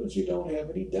 In other words, you don't have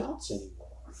any doubts anymore.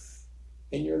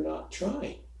 And you're not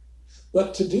trying.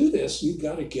 But to do this, you've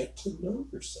got to get to know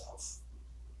yourself.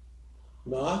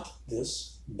 Not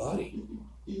this body.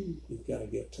 You've got to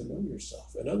get to know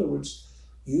yourself. In other words,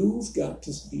 you've got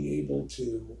to be able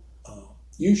to,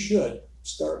 you should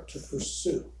start to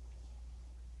pursue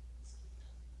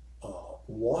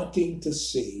wanting to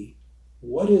see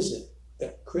what is it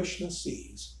that Krishna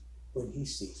sees when he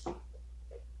sees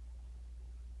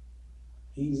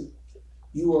me.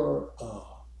 You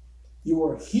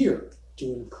are here to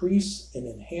increase and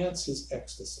enhance his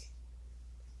ecstasy.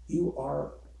 You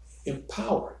are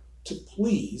empowered to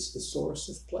please the source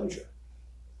of pleasure.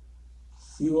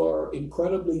 You are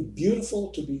incredibly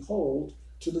beautiful to behold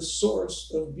to the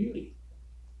source of beauty.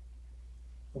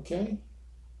 Okay?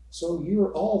 So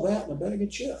you're all that in a bag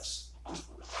of chips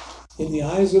in the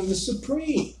eyes of the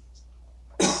Supreme.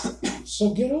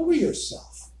 So get over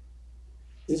yourself.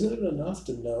 Isn't it enough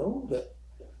to know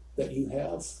that you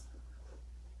have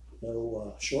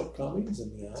no shortcomings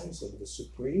in the eyes of the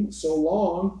Supreme, so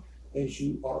long as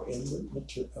you are in the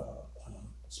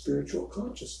spiritual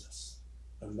consciousness?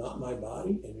 I'm not my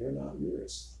body, and you're not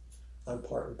yours. I'm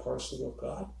part and parcel of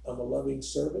God. I'm a loving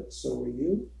servant, so are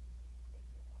you.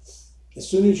 As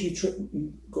soon as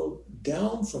you go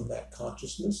down from that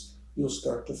consciousness, you'll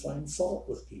start to find fault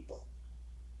with people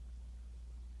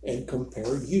and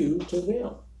compare you to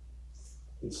them.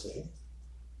 You see?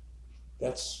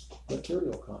 That's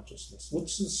material consciousness.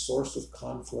 What's the source of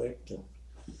conflict and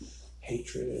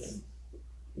hatred? And,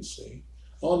 you see?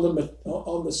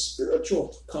 On the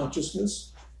spiritual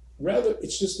consciousness,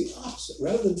 it's just the opposite.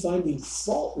 Rather than finding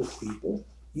fault with people,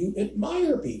 you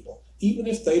admire people, even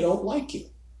if they don't like you.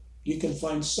 You can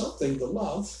find something to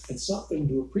love and something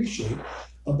to appreciate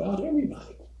about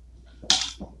everybody,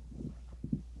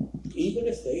 even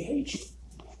if they hate you.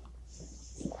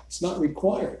 It's not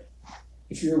required.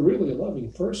 If you're really a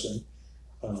loving person,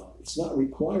 it's not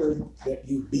required that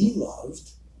you be loved.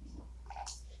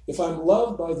 If I'm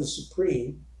loved by the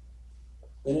Supreme,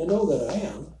 and I know that I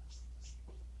am,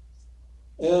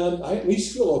 and I at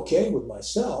least feel okay with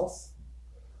myself,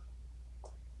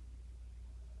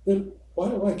 then why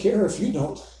do I care if you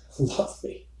don't love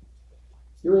me?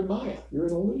 You're in Maya. You're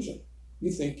an illusion.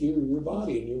 You think you're your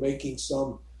body, and you're making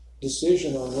some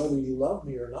decision on whether you love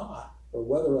me or not, or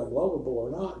whether I'm lovable or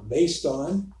not, based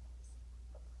on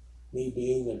me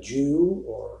being a Jew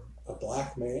or a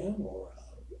black man or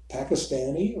a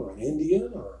Pakistani or an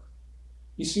Indian, or,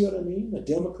 you see what I mean? A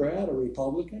Democrat or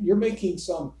Republican. You're making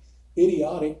some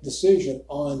idiotic decision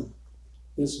on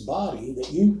this body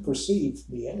that you perceive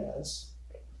me as.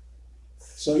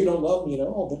 So you don't love me at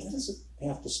all, but that doesn't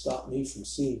have to stop me from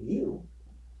seeing you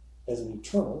as an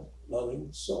eternal,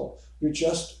 loving soul. You're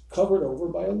just covered over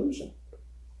by illusion.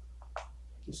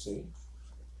 You see?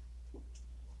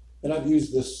 And I've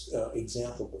used this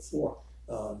example before.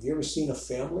 Have you ever seen a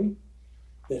family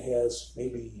that has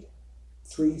maybe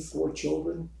 3, 4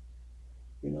 children,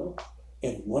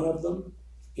 and one of them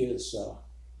is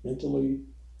mentally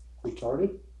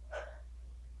retarded?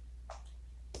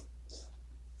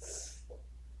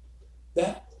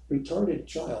 That retarded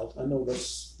child, I know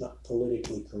that's not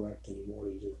politically correct anymore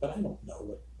either, but I don't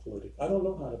know I don't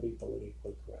know how to be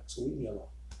politically correct, so leave me alone.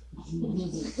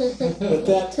 But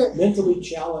that mentally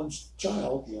challenged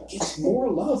child gets more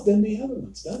love than the other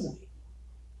ones, doesn't he?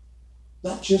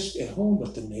 Not just at home,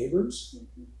 but the neighbors.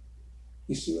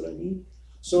 You see what I mean?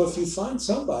 So if you find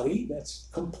somebody that's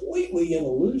completely in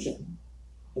illusion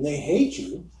and they hate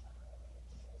you,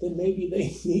 then maybe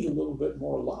they need a little bit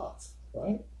more love,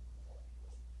 right?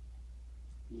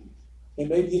 And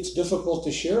maybe it's difficult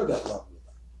to share that love with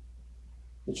them.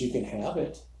 But you can have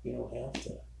it. You don't have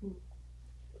to.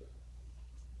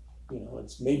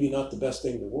 It's maybe not the best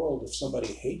thing in the world if somebody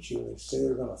hates you and they say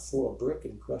they're going to throw a brick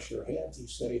and crush your head. You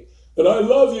say, but I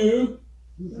love you.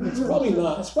 It's probably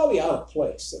not. It's probably out of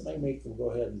place. That might make them go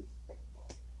ahead and.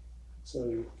 So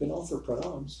you can offer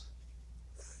pranams.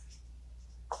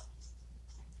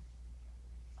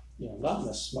 Not in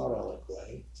a smart aleck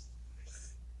way.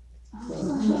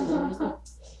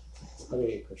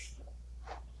 Hare Krishna.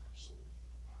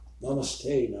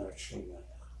 Namaste, Narashinaya.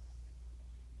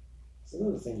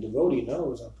 Another thing, devotee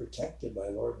knows I'm protected by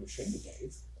Lord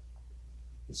Nrsimhadev.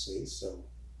 You see, so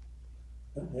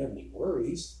I don't have any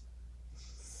worries.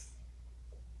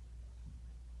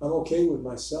 I'm okay with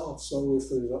myself. So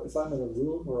if I'm in a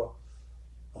room or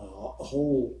a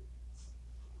whole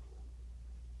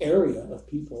area of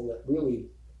people that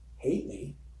really hate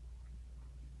me,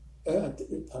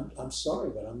 I'm sorry,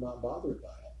 but I'm not bothered by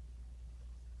it.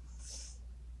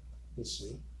 You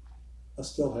see, I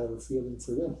still have a feeling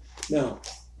for them. Now,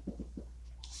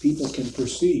 people can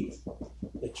perceive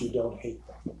that you don't hate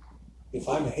them. If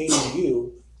I'm hating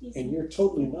you and you're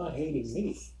totally not hating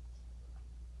me,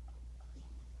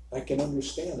 I can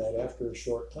understand that after a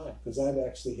short time, because I've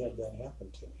actually had that happen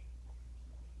to me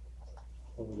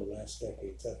over the last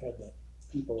decades. I've had that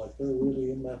people like they're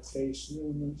really in my face,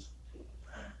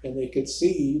 and they could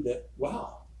see that,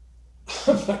 wow,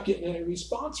 I'm not getting any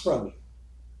response from you.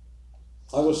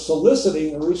 I was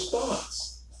soliciting a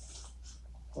response.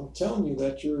 I'm telling you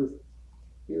that you're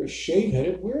a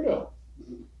shade-headed weirdo,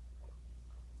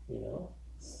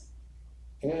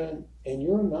 and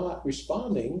you're not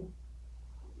responding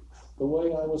the way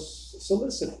I was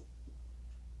soliciting.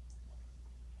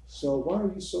 So why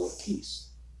are you so at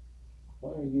peace?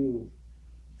 Why are you,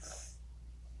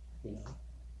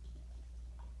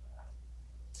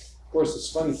 Of course, it's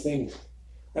a funny thing.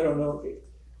 I don't know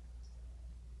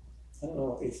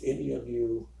if any of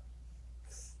you,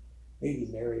 maybe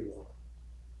Mary will.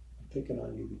 I'm picking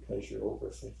on you because you're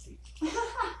over 50.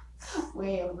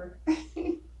 Way over.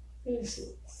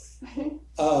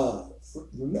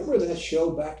 Remember that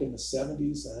show back in the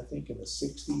 70s and I think in the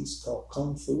 60s called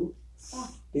Kung Fu?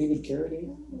 David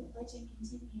Carradine? Legend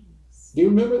continues. Do you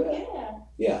remember that? Yeah.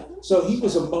 Yeah. So he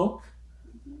was a monk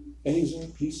and he was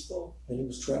very peaceful and he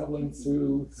was traveling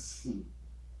through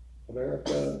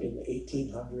America in the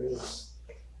 1800s,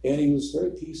 and he was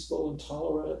very peaceful and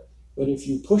tolerant, but if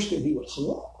you pushed him, he would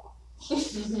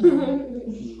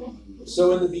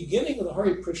So in the beginning of the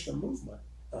Hare Krishna movement,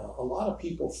 a lot of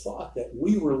people thought that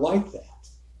we were like that.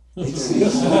 They'd see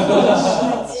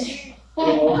us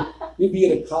you'd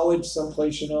be at a college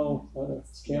someplace, on a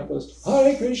campus,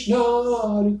 Hare Krishna,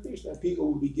 Hare Krishna.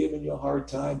 People would be giving you a hard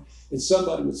time, and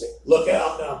somebody would say, look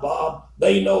out now, Bob,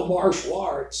 they know martial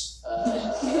arts.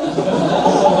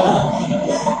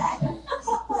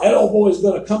 That old boy's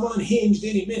going to come unhinged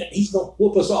any minute. He's going to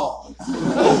whoop us all.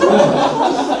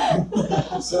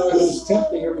 So it was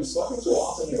tempting every so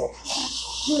often to go,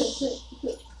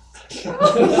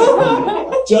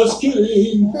 just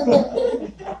kidding.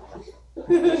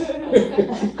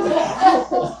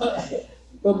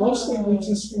 But mostly we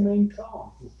just remain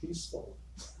calm and peaceful.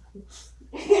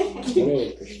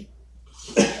 Hare Krishna.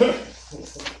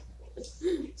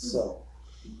 So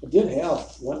I did have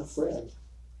one friend,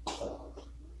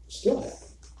 still have,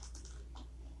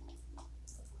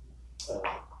 an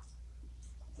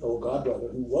old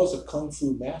godbrother who was a kung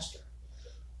fu master.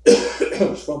 He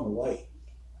was from Hawaii,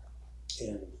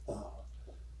 and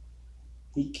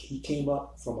he came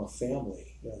up from a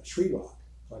family, Sri Rock,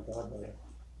 my godmother,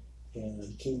 and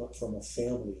he came up from a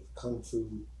family of kung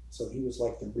fu, so he was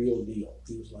like the real deal.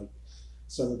 He was like,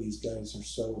 some of these guys are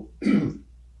so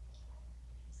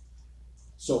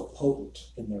so potent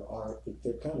in their art that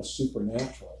they're kind of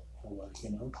supernatural in a way,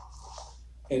 you know.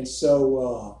 And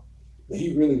so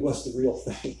he really was the real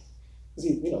thing.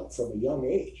 He, you know, from a young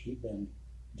age, he'd been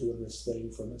doing this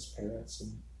thing from his parents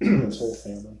and his whole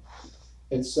family.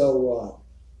 And so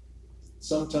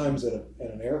sometimes at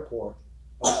an airport,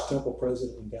 I was temple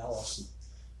president in Dallas, and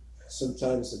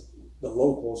sometimes the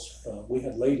locals, we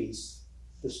had ladies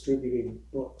distributing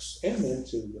books, and then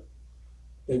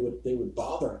they would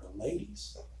bother the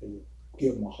ladies. They would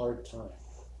give them a hard time,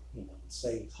 you know, and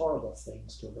say horrible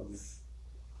things to them.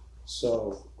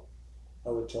 So I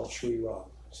would tell Sri Rag,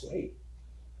 say, hey,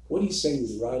 what do you say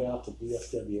we ride out to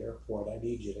DFW airport? I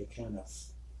need you to kind of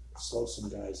slow some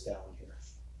guys down here.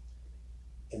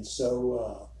 And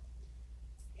so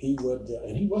he would,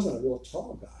 and he wasn't a real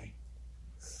tall guy,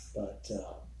 but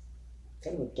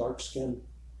kind of a dark-skinned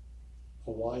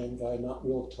Hawaiian guy, not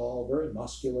real tall, very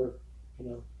muscular, you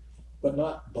know, but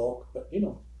not bulk, but, you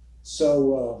know.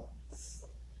 So,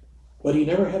 but he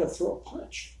never had to throw a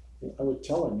punch. I would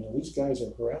tell him, you know, these guys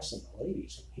are harassing the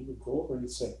ladies. And he would go over and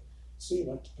he'd say, so you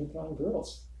like to pick on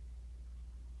girls?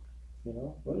 You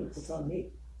know, why do you pick on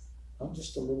me? I'm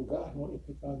just a little guy. Why do you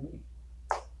pick on me?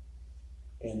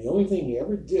 And the only thing he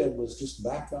ever did was just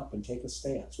back up and take a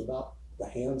stance without the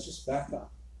hands, just back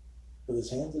up with his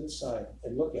hands at his side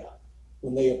and look at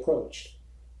when they approached.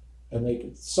 And they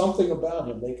could, something about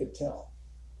him, they could tell,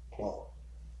 well,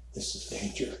 this is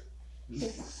danger. You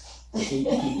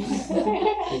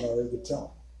know, they could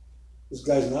tell. This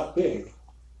guy's not big.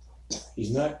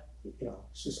 He's not, you know,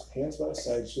 it's just hands by his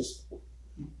sides, just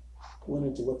went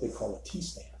into what they call a T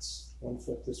stance. 1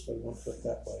 foot this way, 1 foot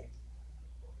that way.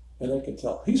 And they could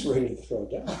tell he's ready to throw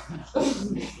down.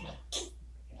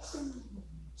 So,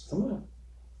 come on.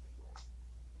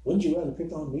 Wouldn't you rather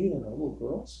pick on me than the little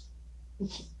girls?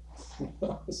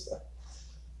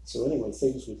 So anyway,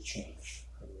 things would change.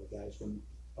 I mean, the guys wouldn't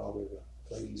bother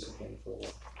the ladies again for a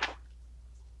while.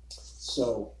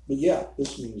 So, but yeah,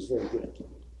 this one was very good.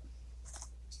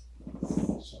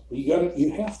 So, but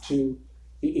you have to,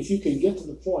 if you can get to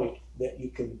the point that you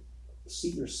can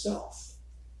see yourself,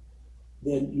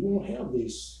 then you won't have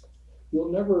these,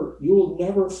 you'll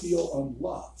never feel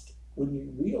unloved when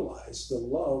you realize the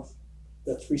love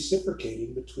that's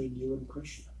reciprocating between you and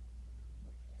Krishna.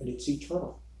 And it's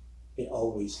eternal. It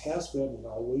always has been and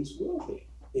always will be.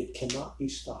 It cannot be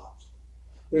stopped.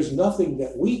 There's nothing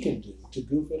that we can do to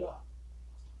goof it up,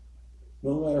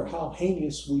 no matter how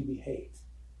heinous we behave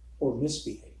or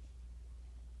misbehave.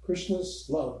 Krishna's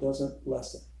love doesn't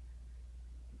lessen.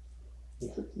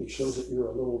 He shows that you're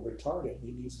a little retarded.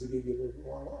 He needs to give you a little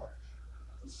more love.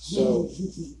 So,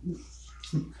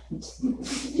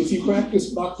 if you practice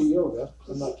bhakti yoga,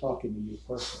 I'm not talking to you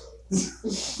personally.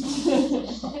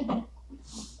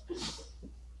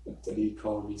 Did he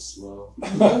call me slow?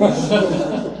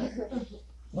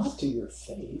 Not to your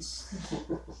face.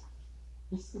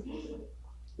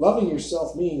 Loving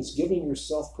yourself means giving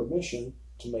yourself permission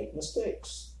to make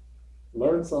mistakes,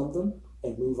 learn from them,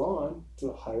 and move on to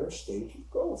a higher stage of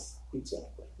growth.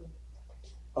 Exactly.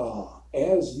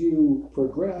 As you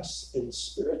progress in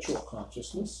spiritual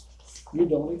consciousness, you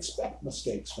don't expect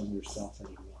mistakes from yourself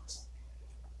anymore.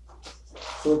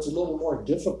 So it's a little more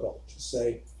difficult to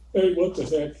say, hey, what the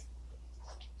heck?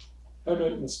 I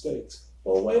make mistakes.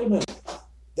 Well, wait a minute.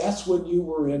 That's when you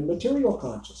were in material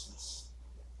consciousness.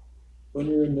 When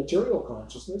you're in material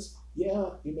consciousness,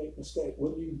 yeah, you make mistakes.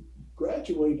 When you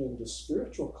graduate into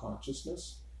spiritual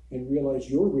consciousness and realize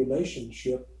your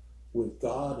relationship with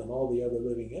God and all the other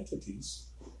living entities,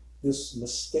 this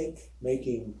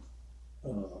mistake-making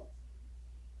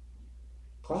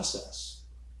process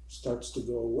starts to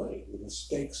go away. The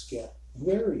mistakes get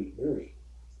very, very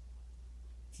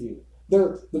few.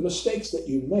 The mistakes that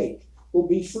you make will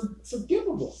be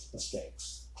forgivable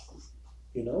mistakes.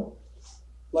 You know?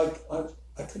 Like,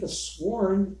 I could have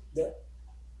sworn that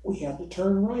we had to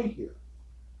turn right here.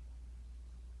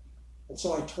 And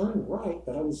so I turned right,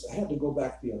 but I had to go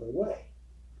back the other way.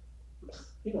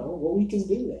 You know, well, we can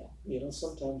do that. You know,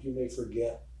 sometimes you may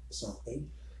forget something.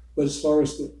 But as far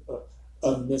as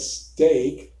a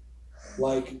mistake,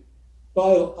 like,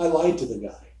 well, I lied to the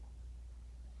guy,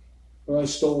 or I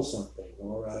stole something,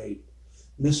 or I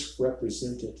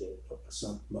misrepresented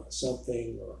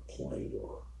something or a point,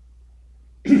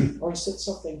 or I said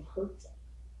something hurtful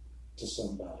to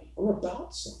somebody or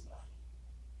about somebody.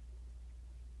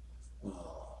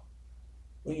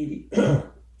 When you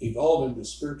evolve into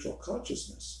spiritual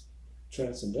consciousness,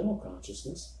 transcendental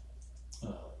consciousness,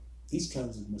 these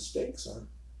kinds of mistakes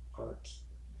aren't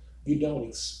you don't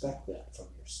expect that from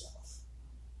yourself.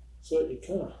 So it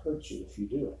kind of hurts you if you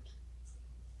do it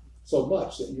so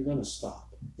much that you're going to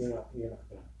stop. You're not going to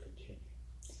continue.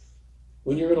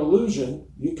 When you're in illusion,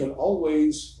 you can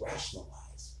always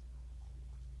rationalize.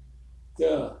 Yeah,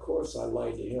 of course I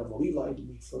lied to him. Well, he lied to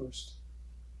me first.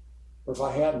 Or if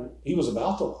I hadn't, he was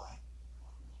about to lie.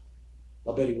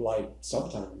 I'll bet he lied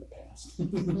sometime in the past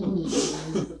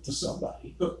to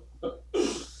somebody.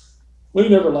 Well, he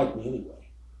never liked me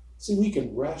anyway. See, we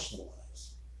can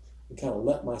rationalize and kind of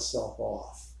let myself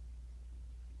off.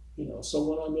 So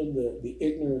when I'm in the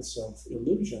ignorance of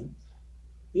illusion,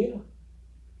 yeah.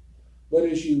 But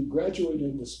as you graduate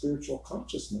into spiritual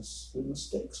consciousness, the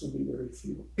mistakes will be very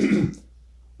few.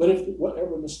 But if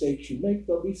whatever mistakes you make,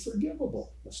 they'll be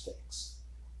forgivable mistakes.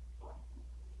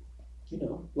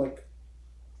 Like,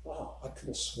 wow, I could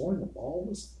have sworn the ball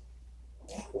was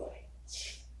that way.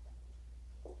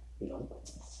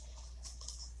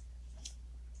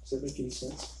 Does that make any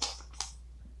sense?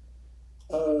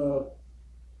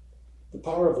 The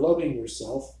power of loving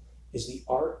yourself is the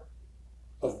art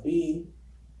of being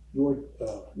your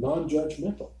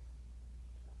non-judgmental.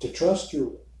 To trust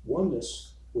your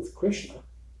oneness with Krishna,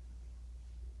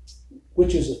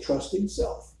 which is a trusting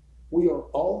self. We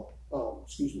all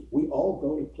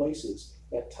go to places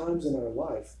at times in our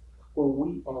life where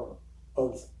we are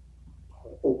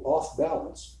off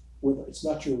balance. It's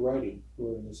not your writing,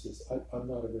 where this is. I'm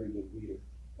not a very good reader.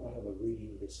 I have a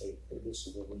reading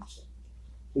disability, so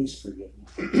please forgive me.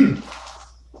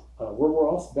 Where we're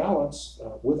off balance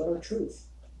with our truth.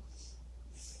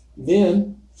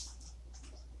 Then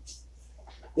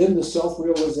the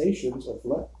self-realizations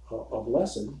of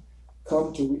lesson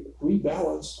come to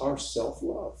rebalance our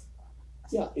self-love.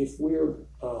 Yeah, if we're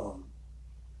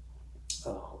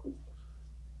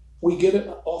we get it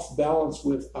off balance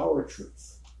with our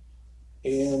truth,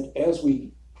 and as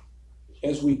we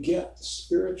get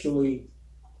spiritually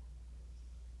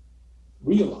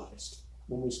realized,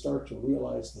 when we start to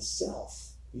realize the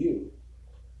self, you,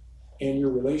 and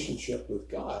your relationship with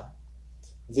God,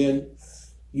 then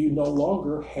you no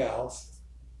longer have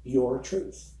your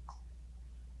truth.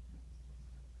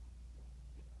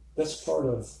 That's part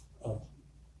of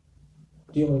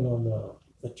dealing on the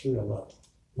material level.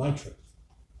 My truth.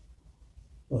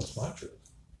 Well, it's my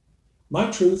truth.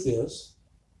 My truth is,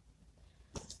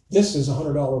 this is a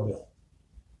 $100 bill.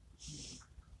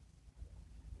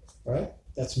 Right?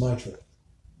 That's my truth.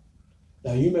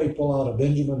 Now you may pull out a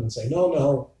Benjamin and say,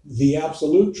 no, the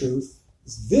absolute truth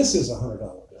is this is a $100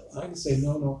 bill. I can say,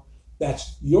 no,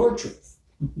 that's your truth.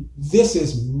 This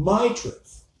is my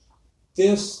truth.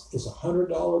 This is a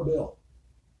 $100 bill.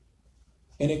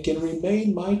 And it can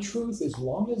remain my truth as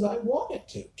long as I want it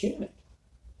to, can it?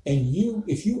 And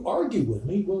if you argue with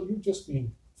me, well, you're just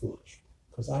being foolish,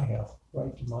 because I have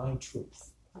right to my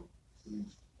truth.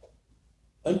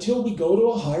 Until we go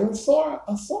to a higher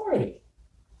authority.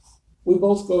 We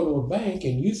both go to a bank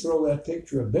and you throw that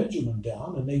picture of Benjamin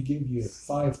down and they give you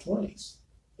 5 20s.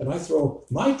 And I throw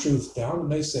my truth down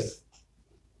and they say,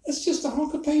 it's just a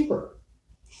hunk of paper.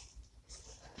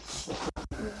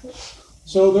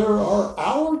 So there are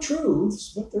our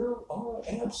truths, but there are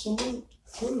absolute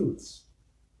truths.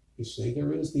 You see,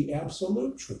 there is the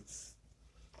absolute truth.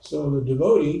 So the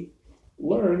devotee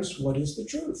learns what is the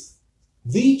truth,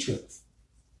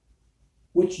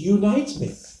 which unites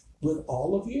me with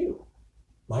all of you.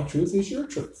 My truth is your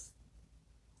truth.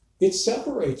 It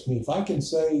separates me.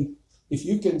 If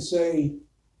you can say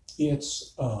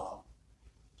it's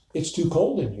too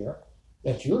cold in here,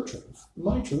 that's your truth.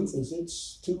 My truth is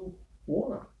it's too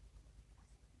warm.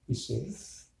 You see?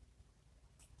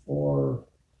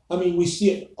 We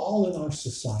see it all in our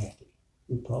society.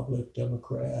 Republic,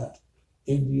 Democrat,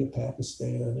 India,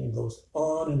 Pakistan, and it goes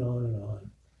on and on and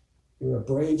on. You're a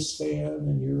Braves fan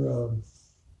and you're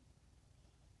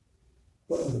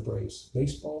what are the Braves?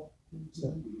 Baseball?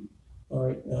 All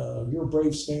right, you're a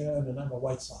Braves fan and I'm a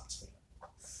White Sox fan.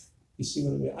 You see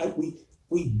what I mean?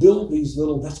 We build these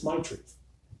little, that's my truth.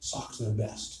 Sox are the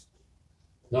best.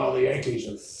 No, the Yankees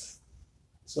are.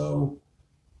 So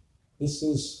this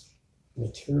is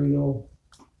material,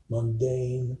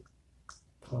 mundane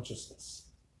consciousness.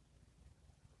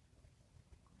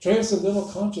 Transcendental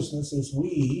consciousness is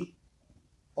we,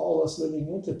 all us living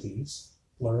entities,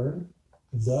 learn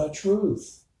the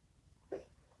truth.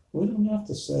 We don't have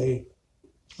to say,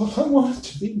 well, I want it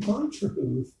to be my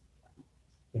truth.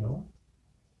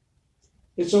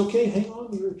 It's okay, hang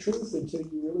on to your truth until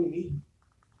you really need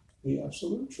the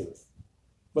absolute truth.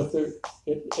 But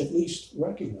at least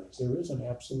recognize there is an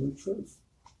absolute truth.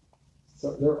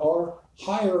 There are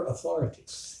higher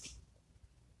authorities.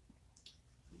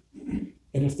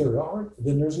 And if there aren't,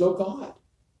 then there's no God.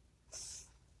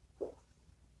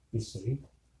 You see?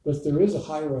 But if there is a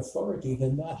higher authority,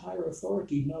 then that higher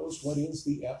authority knows what is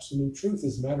the absolute truth.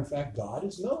 As a matter of fact, God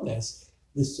is known as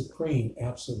the supreme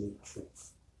absolute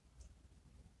truth.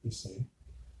 You see?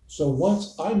 So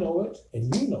once I know it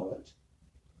and you know it,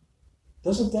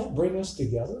 doesn't that bring us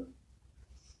together?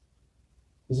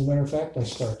 As a matter of fact, I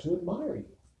start to admire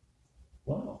you.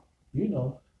 Wow,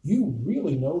 you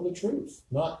really know the truth.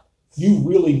 Not you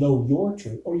really know your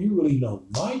truth, or you really know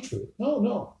my truth.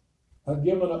 No. I've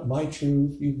given up my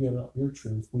truth, you've given up your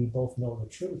truth. We both know the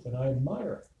truth, and I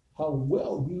admire how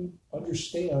well you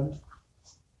understand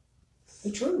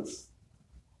the truth.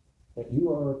 That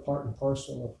you are a part and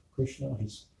parcel of Krishna,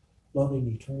 his loving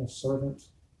eternal servant.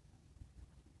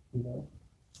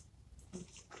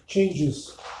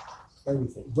 Changes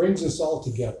everything, brings us all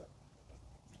together.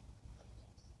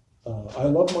 I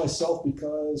love myself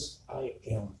because I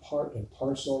am part and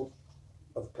parcel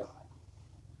of God.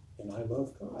 And I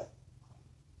love God.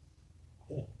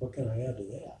 Yeah, what can I add to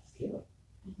that? Yeah.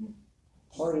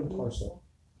 Part and parcel.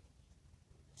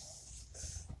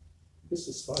 This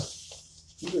is fun.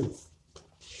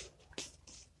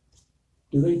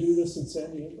 Do they do this in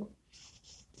San Diego?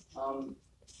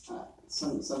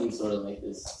 Something sort of like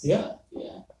this. Yeah?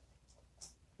 Yeah.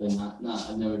 But not,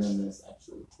 I've never done this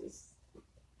actually. It's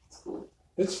cool.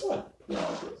 It's fun. Yeah,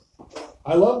 it is.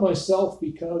 I love myself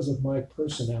because of my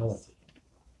personality.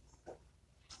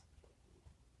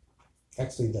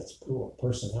 Actually, that's plural,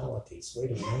 personalities.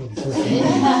 Wait a minute.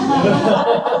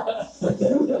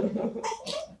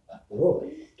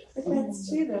 Whoa. But that's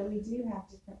true, though. We do have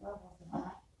different levels of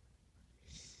that.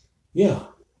 Yeah.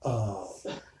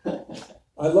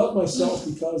 I love myself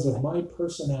because of my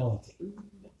personality.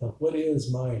 Now, what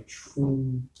is my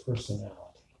true personality?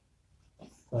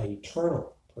 My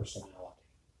eternal personality.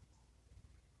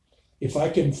 If I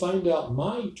can find out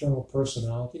my eternal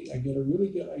personality, I get a really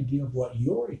good idea of what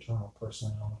your eternal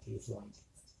personality is like.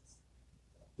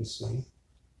 You see?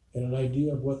 And an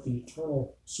idea of what the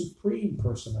eternal supreme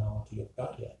personality of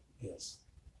Godhead is.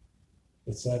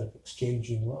 It's that of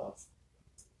exchanging love.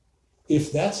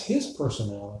 If that's his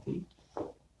personality,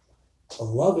 a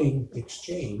loving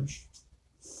exchange,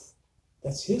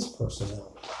 that's his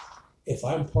personality. If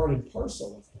I'm part and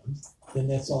parcel of him, then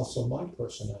that's also my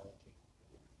personality.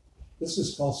 This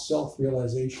is called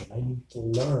self-realization. I need to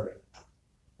learn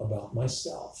about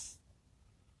myself.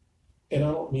 And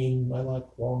I don't mean I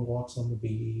like long walks on the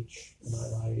beach, and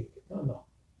no.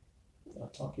 I'm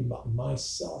not talking about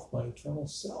myself, my eternal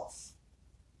self.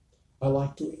 I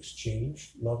like to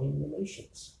exchange loving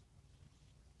relations.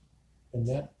 And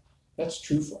that's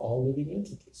true for all living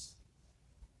entities.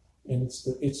 And it's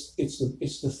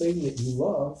the thing that you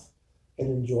love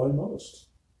and enjoy most.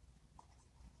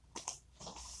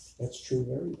 That's true of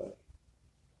everybody.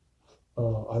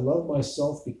 I love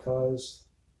myself because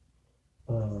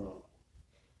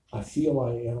I feel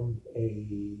I am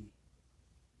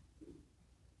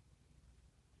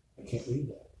I can't read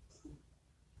that.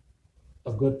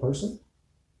 A good person?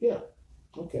 Yeah,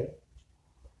 okay.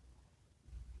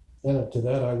 Then to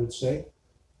that I would say,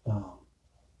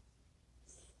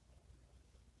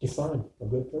 define a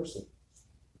good person.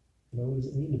 What does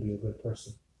it mean to be a good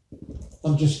person?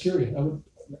 I'm just curious.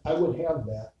 I would have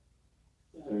that.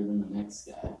 Better than the next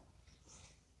guy.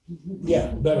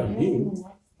 Yeah, better than you.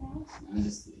 I'm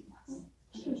just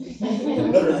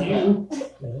kidding. Better than you.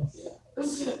 Yeah.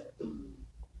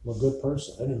 I'm a good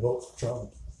person. I didn't vote for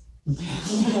Trump.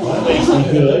 That makes me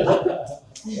good.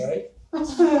 Right?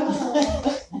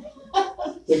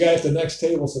 The guy at the next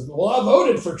table said, well, I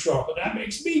voted for Trump, and that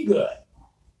makes me good.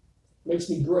 Makes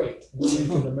me great. We're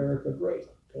making America great.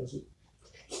 Because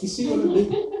you see what I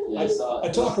mean? I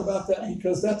talk about that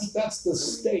because that's the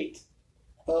state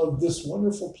of this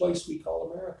wonderful place we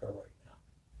call America right now.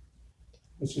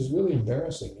 Which is really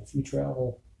embarrassing if you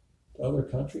travel to other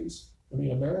countries. I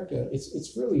mean, America,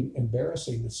 it's really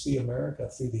embarrassing to see America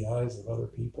through the eyes of other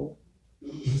people.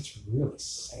 It's really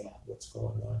sad what's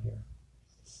going on here.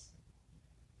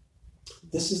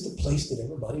 This is the place that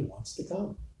everybody wants to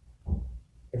come.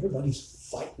 Everybody's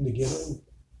fighting to get in,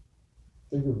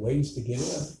 figure ways to get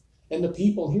in. And the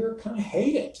people here kind of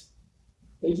hate it.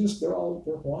 They're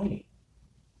whining.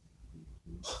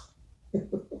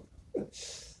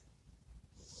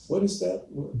 What is that?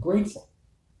 We're grateful.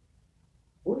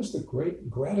 What is the great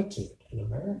gratitude in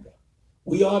America?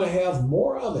 We ought to have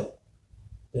more of it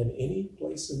than any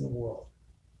place in the world.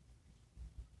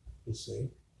 You see?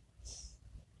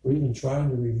 We're even trying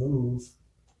to remove,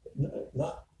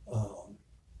 not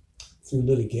through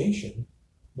litigation,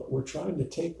 but we're trying to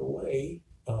take away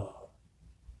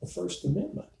the First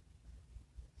Amendment.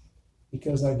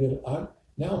 because I did it.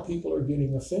 Now people are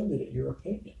getting offended at your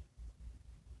opinion.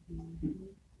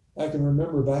 I can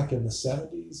remember back in the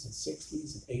 70s and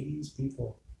 60s and 80s,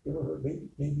 people, you ever heard,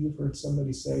 maybe you've heard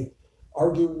somebody say,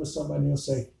 arguing with somebody, they'll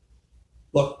say,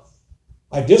 look,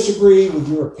 I disagree with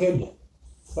your opinion,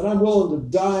 but I'm willing to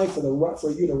die for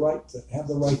you to have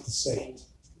the right to say it.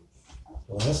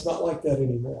 Well, that's not like that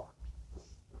anymore.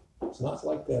 It's not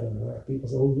like that anymore. People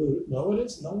say, oh, no, it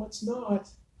is. No, it's not.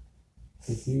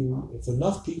 If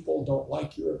enough people don't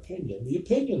like your opinion, the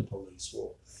opinion police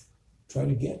will try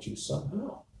to get you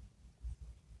somehow.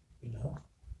 You know?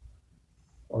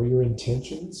 Or your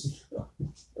intentions.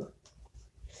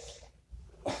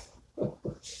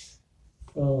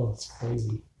 Oh, it's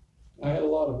crazy. I had a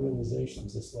lot of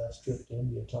realizations this last trip to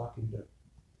India, talking to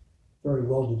very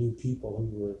well-to-do people who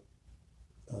were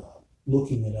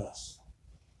looking at us.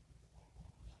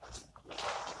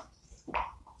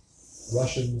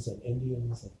 Russians and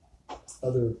Indians and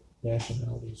other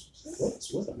nationalities.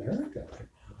 What's with America right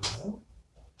now? You know?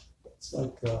 It's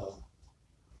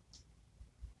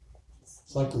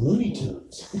like Looney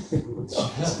Tunes.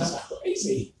 It's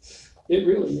crazy. It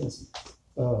really is.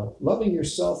 Loving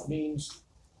yourself means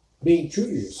being true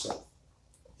to yourself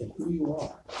and who you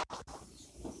are.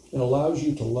 It allows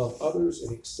you to love others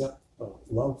and accept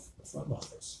love from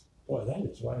others. Boy, that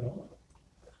is right on.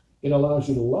 It allows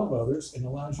you to love others and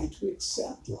allows you to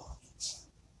accept love.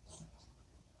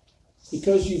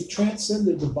 Because you've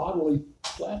transcended the bodily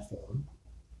platform.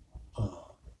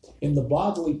 In the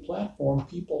bodily platform,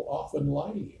 people often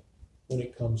lie to you when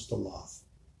it comes to love.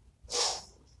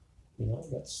 You know,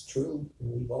 that's true.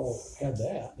 We've all had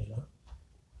that, you know.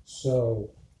 So,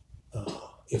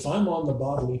 if I'm on the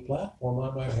bodily platform,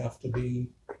 I might have to be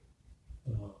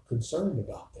concerned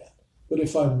about that. But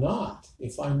if I'm not,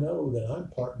 if I know that I'm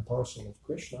part and parcel of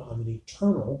Krishna, I'm an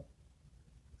eternal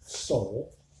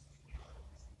soul,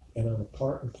 and I'm a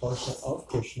part and parcel of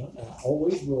Krishna, and I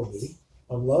always will be.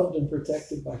 I'm loved and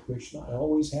protected by Krishna. I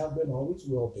always have been, always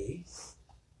will be.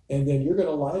 And then you're going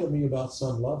to lie to me about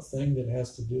some love thing that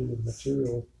has to do with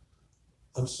material.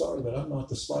 I'm sorry, but I'm not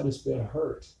the slightest bit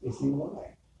hurt if you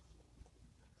lie.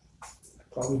 I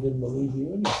probably didn't believe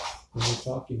you anyway. When you're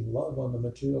talking love on the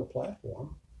material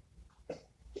platform,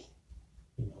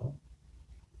 you know,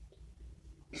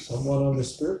 someone on the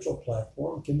spiritual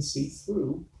platform can see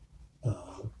through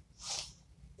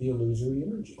the illusory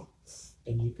energy.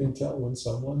 And you can tell when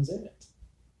someone's in it.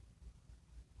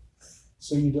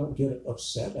 So you don't get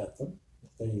upset at them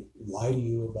if they lie to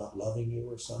you about loving you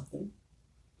or something.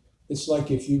 It's like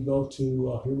if you go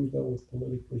to, here we go with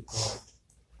politically correct.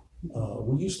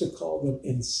 We used to call them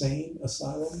insane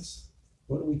asylums.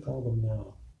 What do we call them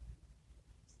now?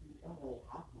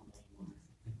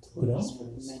 What else?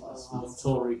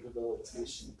 Mental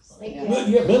rehabilitation. Yeah,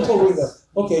 mental rehabilitation.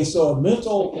 Okay, so a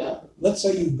mental, let's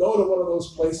say you go to one of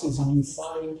those places and you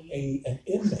find an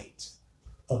inmate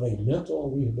of a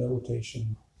mental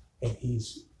rehabilitation, and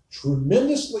he's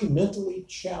tremendously mentally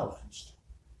challenged.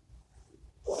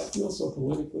 Boy, I feel so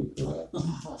politically correct.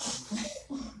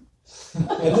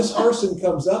 And this person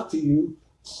comes up to you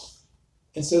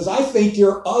and says, I think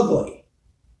you're ugly.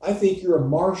 I think you're a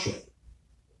Martian.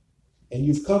 And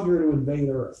you've come here to invade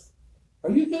Earth.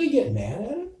 Are you going to get mad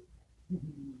at him?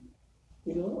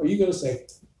 You know, are you going to say,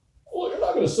 oh, you're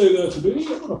not going to say that to me.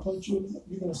 I'm going to punch you in the.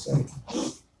 You're going to say,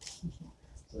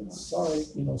 sorry,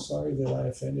 sorry that I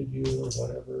offended you or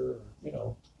whatever, you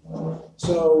know.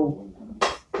 So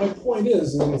my point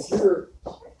is that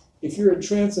if you're in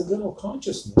transcendental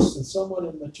consciousness and someone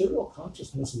in material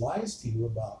consciousness lies to you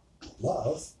about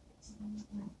love,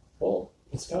 well,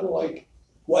 it's kind of like,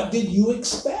 what did you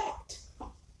expect?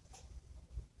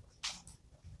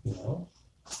 You know,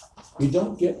 you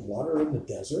don't get water in the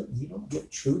desert, and you don't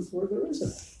get truth where there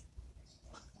isn't any.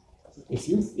 If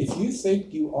you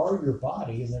think you are your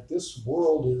body and that this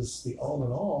world is the all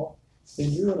in all, then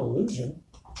you're an illusion.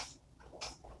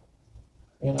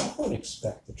 And I don't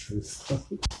expect the truth from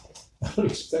you. I don't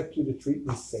expect you to treat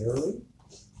me fairly.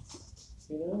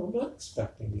 You know, I'm not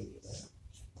expecting any of that.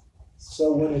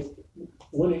 So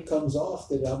when it comes off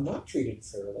that I'm not treated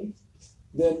fairly,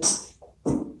 then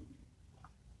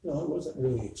I wasn't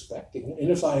really expecting it. And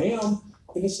if I am,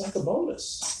 then it's like a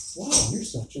bonus. Wow, you're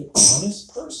such an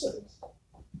honest person.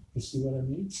 You see what I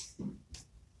mean?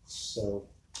 So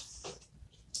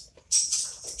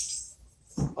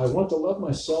I want to love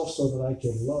myself so that I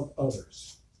can love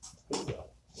others.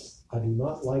 I do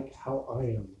not like how I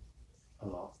am.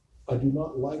 I do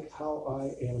not like how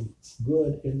I am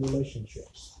good in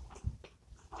relationships.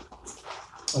 I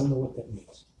don't know what that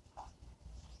means.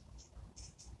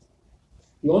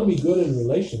 You want to be good in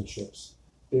relationships,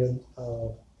 then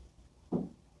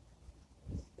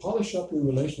polish up your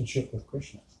relationship with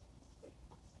Krishna.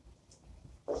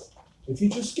 If you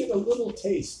just get a little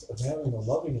taste of having a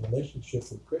loving relationship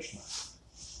with Krishna,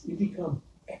 you become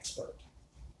expert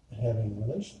at having a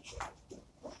relationship.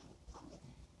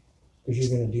 Because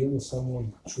you're going to deal with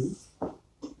someone with truth,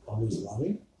 always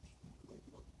loving,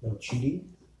 no cheating,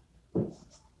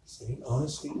 see,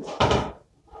 honesty.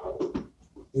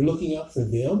 You're looking out for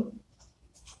them.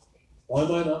 Why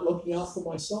am I not looking out for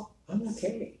myself? I'm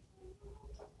okay.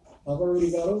 I've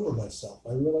already got over myself.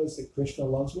 I realize that Krishna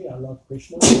loves me. I love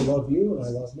Krishna. I love you, and I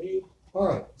love me. All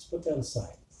right, let's put that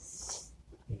aside.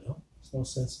 You know, there's no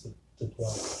sense to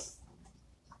dwell on it.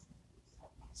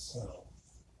 So,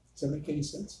 does that make any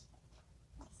sense?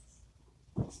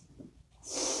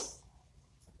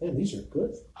 Man, these are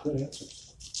good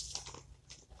answers.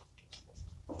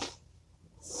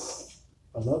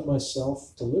 I love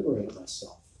myself to liberate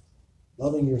myself.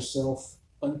 Loving yourself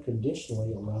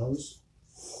unconditionally allows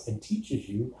and teaches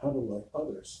you how to love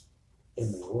others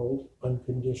in the world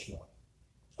unconditionally.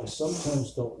 I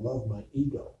sometimes don't love my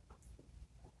ego,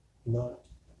 not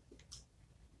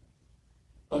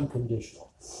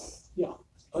unconditional. Yeah,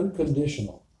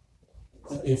 unconditional.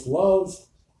 Now, if love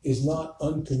is not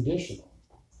unconditional,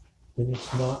 then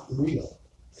it's not real.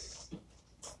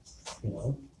 You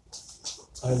know,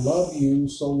 I love you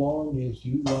so long as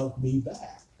you love me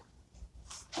back.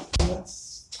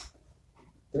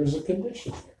 There's a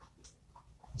condition here.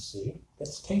 You see,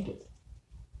 that's tainted.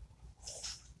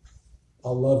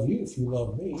 I'll love you if you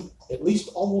love me, at least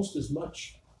almost as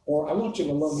much, or I want you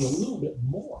to love me a little bit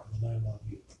more than I love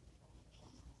you.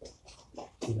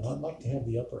 You know, I'd like to have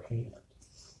the upper hand.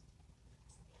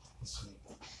 Let's see.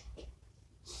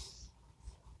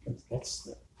 That's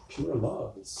the pure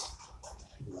love, is I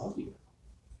love you.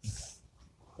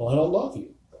 Well, I don't love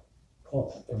you.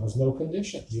 Oh, there was no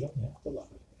condition. You don't have to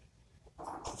love me.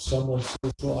 If someone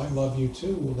says, well, I love you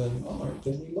too, well then, all right,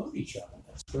 then we love each other.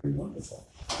 That's very wonderful.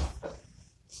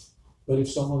 But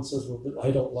if someone says, well, but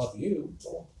I don't love you,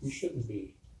 well, you shouldn't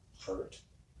be hurt.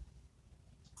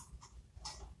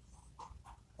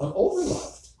 I'm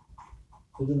overloved.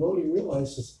 The devotee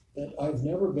realizes that I've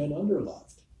never been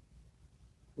underloved.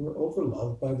 We're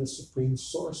overloved by the supreme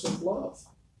source of love.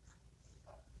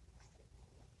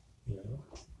 You know,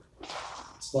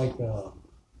 it's like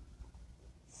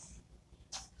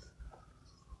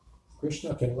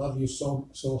Krishna can love you so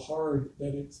hard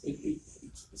that it's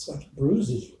like it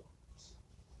bruises you.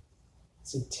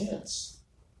 It's intense.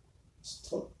 It's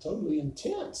totally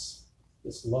intense,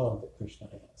 this love that Krishna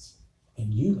has.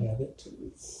 And you have it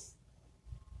too.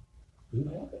 You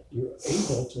have it. You're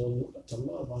able to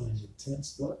love on an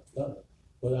intense level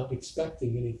without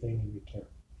expecting anything in return.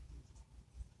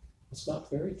 It's not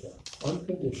fairy tale.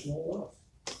 Unconditional love.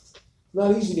 It's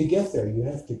not easy to get there. You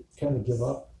have to kind of give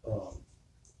up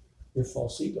your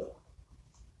false ego.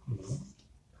 You know?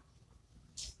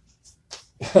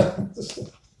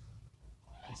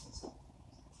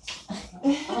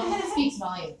 It speaks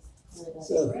volumes.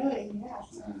 So, Really,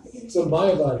 yeah. so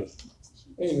Mayavadi.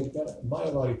 Hey, we've got a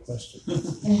Mayavadi question.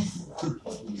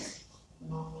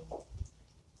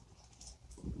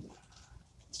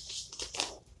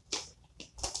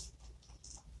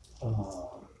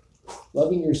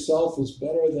 Loving yourself is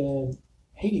better than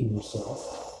hating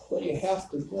yourself, but you have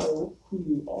to know who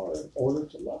you are in order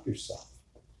to love yourself.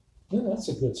 Yeah, that's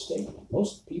a good statement.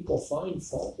 Most people find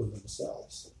fault with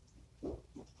themselves.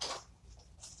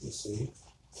 You see,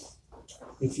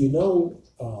 if you know,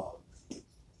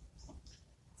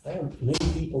 I have many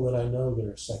people that I know that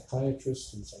are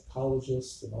psychiatrists and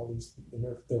psychologists and all these, and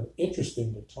they're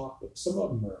interesting to talk with. Some of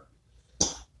them are,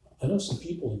 I know some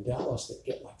people in Dallas that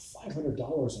get like $500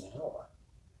 an hour.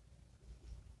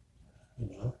 You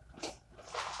know,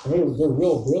 they're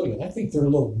real brilliant. I think they're a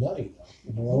little nutty though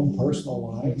in their own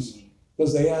personal lives,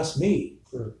 because they ask me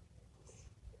for,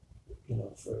 you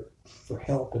know, for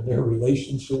help in their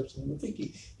relationships. And I'm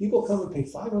thinking, people come and pay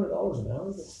 $500 an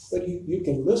hour, but you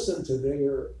can listen to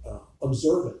their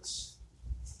observance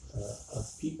of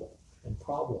people and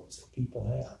problems that people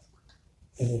have,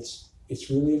 and it's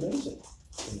really amazing.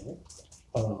 You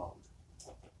know,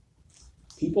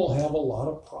 people have a lot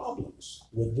of problems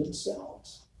with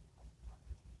themselves.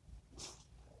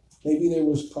 Maybe there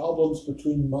was problems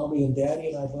between mommy and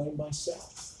daddy, and I blame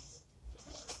myself.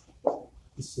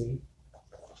 You see,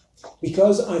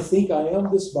 because I think I am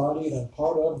this body and I'm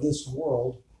part of this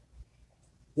world,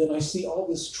 then I see all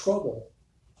this trouble.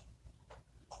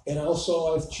 And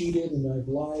also I've cheated and I've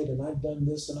lied and I've done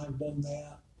this and I've done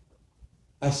that.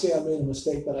 I say I made a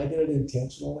mistake, but I did it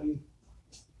intentionally.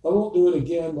 I won't do it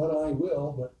again, but I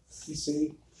will. But you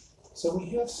see, so we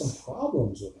have some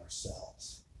problems with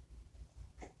ourselves.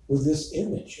 with this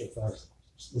image of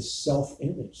this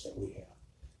self-image that we have.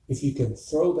 If you can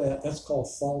throw that, that's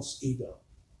called false ego.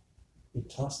 You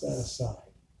toss that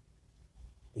aside,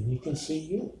 then you can see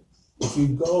you. If you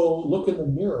go look in the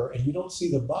mirror and you don't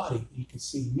see the body, you can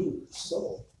see you, the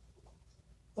soul.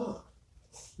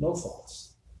 No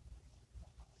false.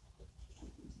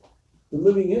 The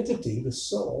living entity, the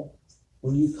soul,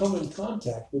 when you come in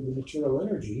contact with the material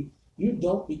energy, you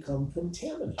don't become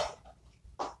contaminated.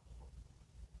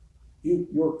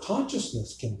 Your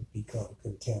consciousness can become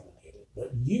contaminated, but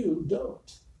you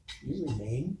don't. You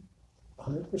remain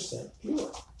 100%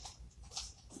 pure.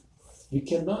 You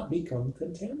cannot become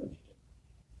contaminated,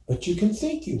 but you can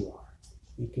think you are.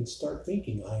 You can start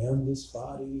thinking, I am this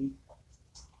body.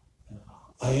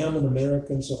 I am an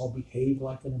American, so I'll behave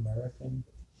like an American.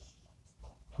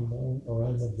 Or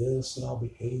I'm a this, and I'll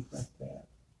behave like that.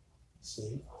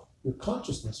 See? Your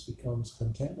consciousness becomes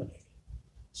contaminated.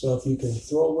 So if you can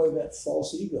throw away that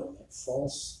false ego, that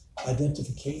false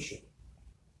identification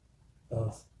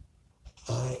of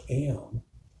I am,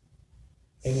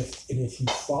 and if you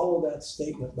follow that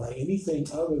statement by anything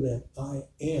other than I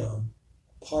am,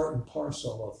 part and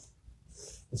parcel of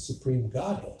the Supreme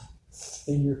Godhead,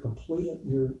 then you're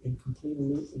in complete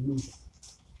illusion.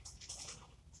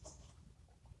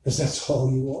 Because that's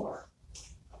all you are.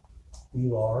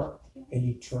 You are an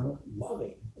eternal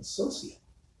loving associate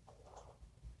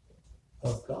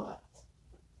of God.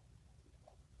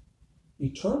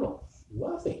 Eternal,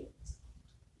 loving,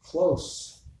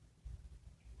 close,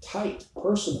 tight,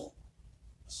 personal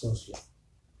associate.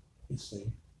 You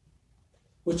see?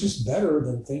 Which is better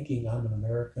than thinking I'm an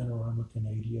American or I'm a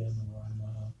Canadian or I'm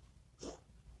a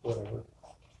whatever,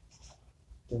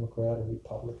 Democrat or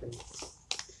Republican.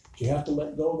 You have to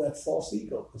let go of that false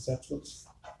ego because that's what's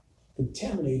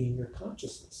contaminating your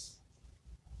consciousness.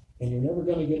 And you're never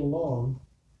going to get along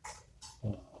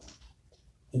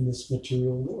in this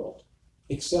material world,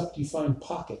 except you find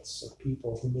pockets of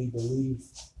people who may believe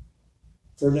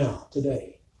for now,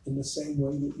 today, in the same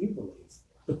way that you believe.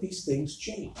 But these things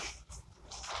change.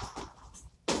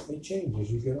 They change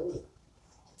as you get older.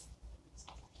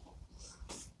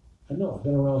 I know, I've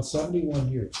been around 71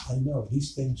 years. I know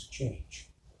these things change.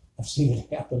 I've seen it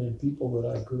happen in people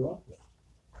that I grew up with.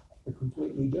 They're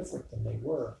completely different than they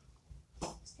were.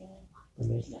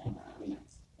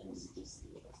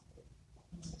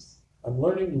 I'm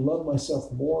learning to love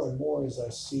myself more and more as I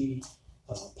see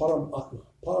Param Atma.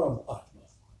 Param Atma.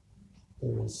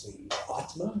 There is the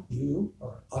Atma, you,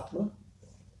 or Atma,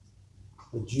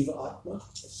 the Jiva Atma,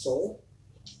 the soul,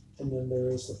 and then there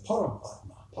is the Param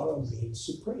Atma. Param means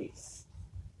supreme.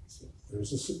 So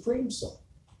there's a supreme soul.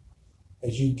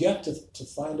 As you get to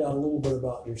find out a little bit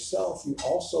about yourself, you're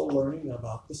also learning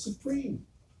about the supreme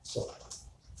soul.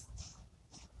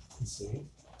 You see?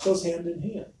 It goes hand in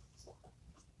hand.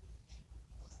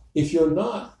 If you're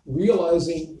not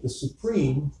realizing the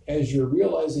supreme as you're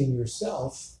realizing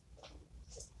yourself,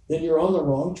 then you're on the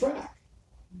wrong track.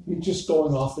 You're just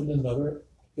going off in another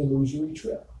illusory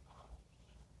trip.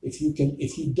 If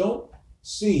you don't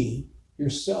see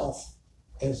yourself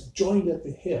as joined at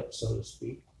the hip, so to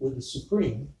speak, with the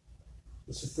supreme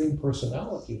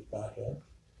personality of Godhead,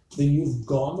 then you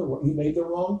made the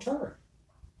wrong turn.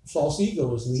 False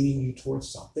ego is leading you towards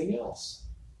something else.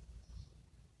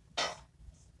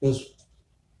 Because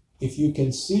if you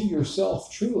can see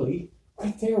yourself truly,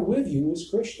 right there with you is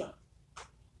Krishna.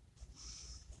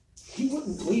 He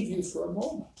wouldn't leave you for a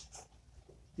moment.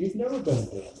 You've never been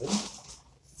abandoned.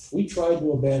 We tried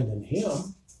to abandon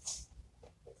him,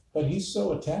 but he's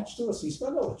so attached to us, he's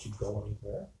not going to let you go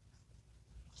anywhere.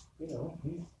 You know,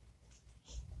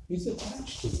 he's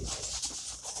attached to you.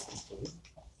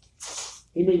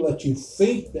 He may let you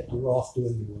think that you're off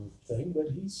doing your own thing, but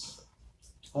he's,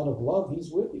 out of love, he's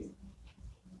with you.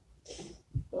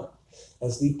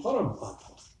 As the Paramatma,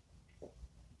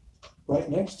 right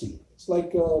next to you. It's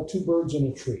like two birds in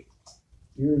a tree.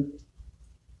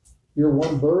 You're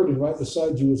one bird, and right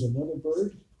beside you is another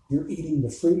bird. You're eating the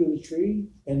fruit of the tree,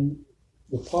 and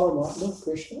the Paramatma,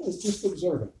 Krishna, is just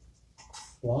observing.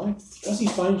 Why? Because he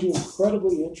finds you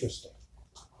incredibly interesting,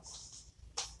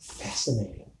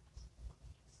 fascinating.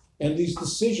 And these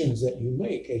decisions that you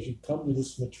make as you come to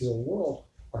this material world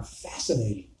are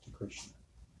fascinating to Krishna.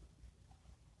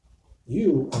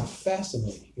 You are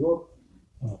fascinating, your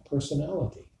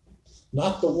personality.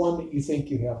 Not the one that you think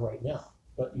you have right now,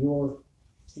 but your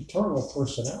eternal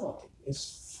personality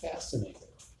is fascinating.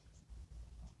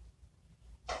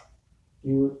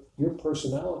 Your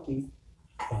personality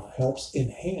helps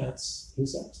enhance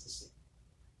his ecstasy.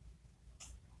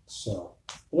 So,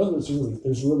 in other words,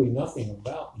 there's really nothing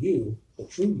about you, the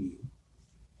true you,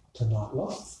 to not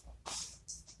love.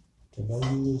 To know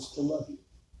you is to love you.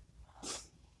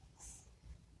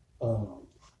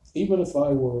 Even if I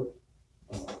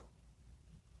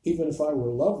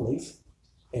were lovely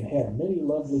and had many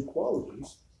lovely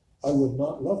qualities, I would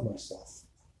not love myself.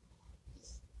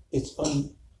 It's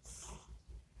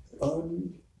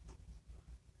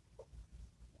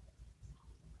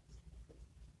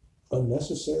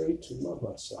unnecessary to love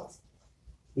myself,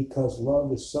 because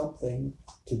love is something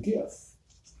to give.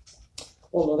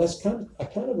 Well, no, I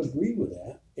kind of agree with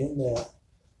that, in that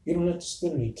you don't have to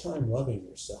spend any time loving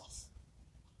yourself.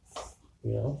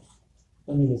 You know,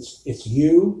 I mean, it's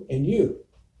you and you.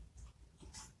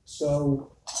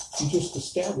 So you just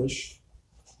establish,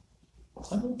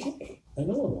 I'm okay. I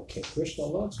know I'm okay. Krishna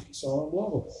loves me, so I'm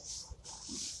lovable.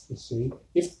 You see,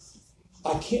 if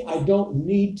I don't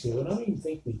need to, and I don't even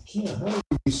think we can. How do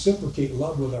we reciprocate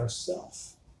love with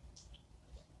ourselves?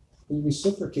 We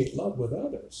reciprocate love with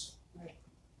others. Right.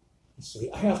 You see,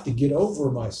 I have to get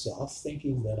over myself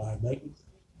thinking that I might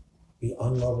be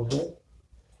unlovable.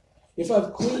 If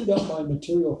I've cleaned up my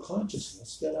material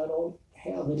consciousness, then I don't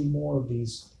have any more of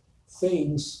these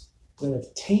things that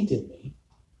have tainted me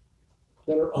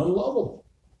that are unlovable.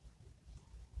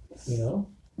 You know?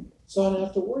 So I don't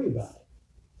have to worry about it.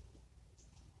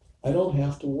 I don't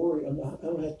have to worry. I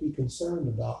don't have to be concerned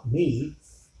about me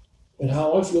and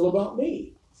how I feel about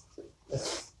me.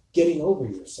 That's getting over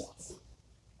yourself.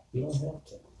 You don't have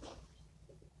to.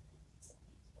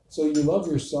 So you love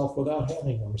yourself without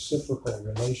having a reciprocal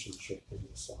relationship with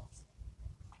yourself.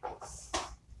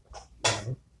 You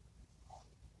know?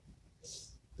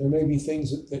 There may be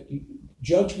things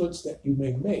judgments that you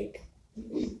may make,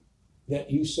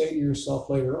 that you say to yourself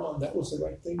later on, that was the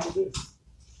right thing to do.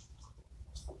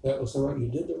 You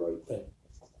did the right thing.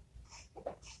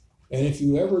 And if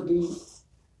you ever do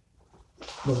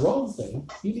the wrong thing,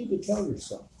 you need to tell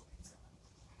yourself,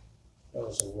 that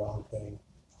was a wrong thing.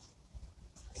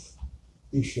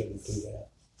 You shouldn't do that.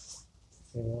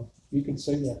 You know, you can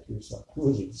say that to yourself. I'm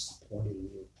really disappointed in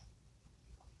you.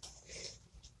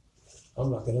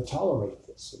 I'm not going to tolerate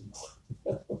this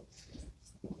anymore.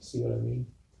 See what I mean?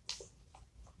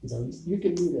 You know, you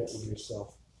can do that with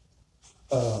yourself.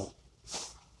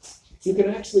 You can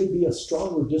actually be a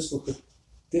stronger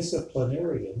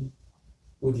disciplinarian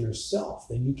with yourself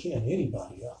than you can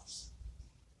anybody else.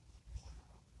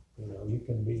 You know, you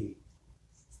can be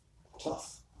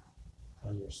tough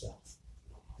on yourself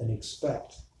and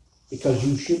expect, because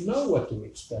you should know what to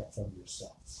expect from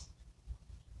yourself.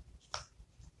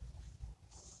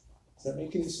 Does that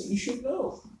make any sense? You should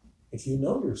know. If you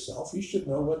know yourself, you should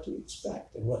know what to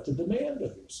expect and what to demand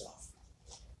of yourself.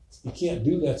 You can't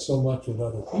do that so much with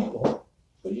other people,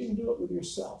 but you can do it with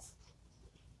yourself.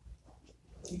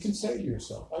 You can say to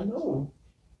yourself, I know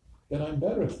that I'm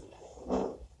better than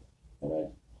you,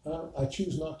 and I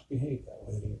choose not to behave that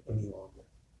way any longer.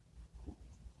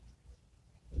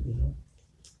 You know,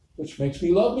 which makes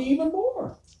me love me even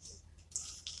more.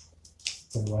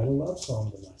 And write a love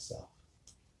song to myself.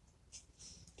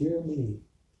 Dear me.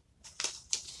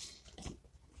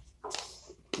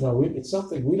 No, it's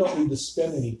something we don't need to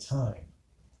spend any time,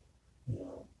 you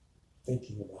know,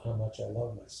 thinking about how much I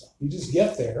love myself. You just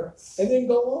get there and then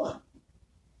go on.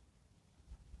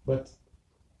 But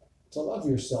to love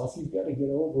yourself, you've got to get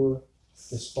over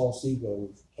this false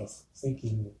ego of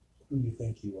thinking who you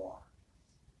think you are.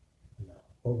 You know,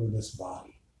 over this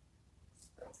body.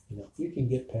 You know, if you can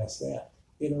get past that,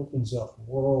 it opens up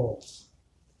worlds.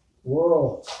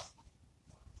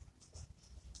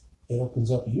 It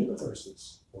opens up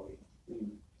universes for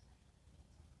you.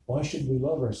 Why should we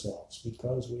love ourselves?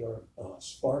 Because we are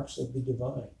sparks of the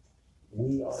divine.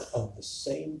 We are of the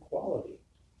same quality,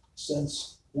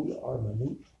 since we are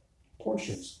minute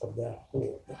portions of that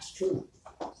whole. That's true.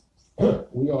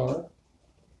 We are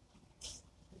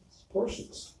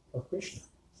portions of Krishna.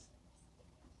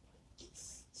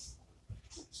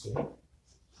 See?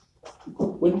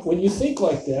 When you think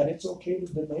like that, it's okay to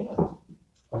demand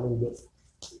a little bit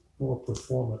more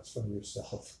performance from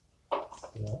yourself.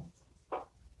 You know?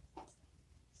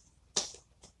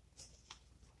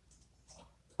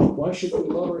 Why should we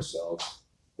love ourselves?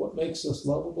 What makes us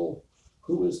lovable?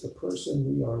 Who is the person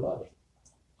we are loving?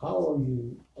 How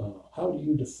do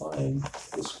you define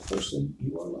this person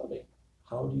you are loving?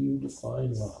 How do you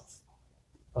define love?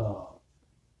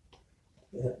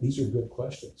 These are good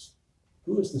questions.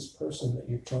 Who is this person that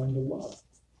you're trying to love?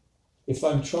 If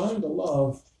I'm trying to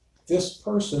love this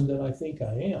person that I think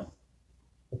I am,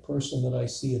 the person that I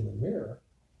see in the mirror,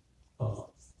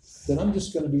 then I'm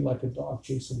just going to be like a dog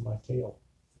chasing my tail.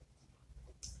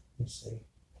 You see?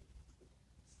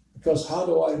 Because how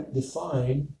do I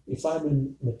define, if I'm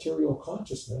in material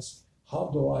consciousness, how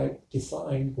do I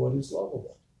define what is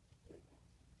lovable?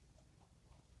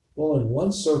 Well, in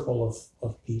one circle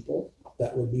of people,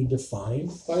 that would be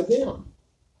defined by them.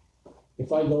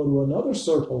 If I go to another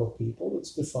circle of people,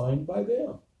 it's defined by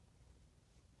them.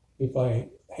 If I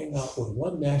hang out with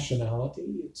one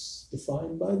nationality, it's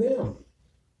defined by them.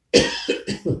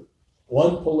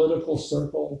 One political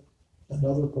circle,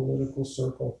 another political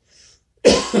circle,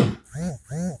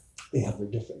 they have their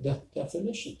different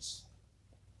definitions.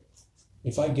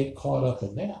 If I get caught up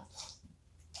in that,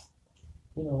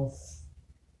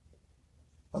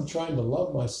 I'm trying to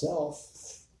love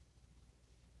myself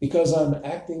because I'm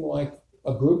acting like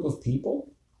a group of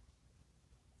people.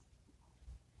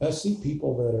 I see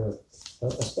people that are,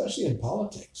 especially in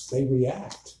politics, they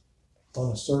react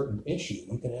on a certain issue.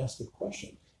 You can ask a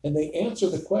question, and they answer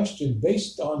the question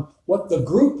based on what the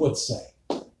group would say.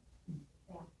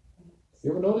 You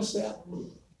ever notice that?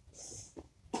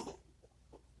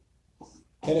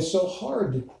 And it's so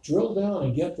hard to drill down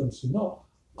and get them to know,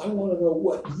 I want to know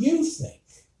what you think.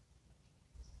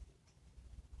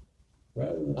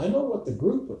 Rather than, I know what the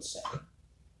group would say.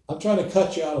 I'm trying to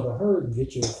cut you out of the herd and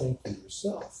get you to think for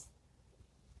yourself.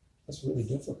 That's really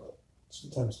difficult.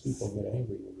 Sometimes people get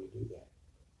angry when we do that.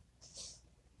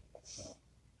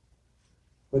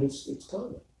 But it's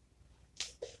common.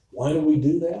 Why do we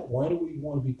do that? Why do we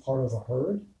want to be part of a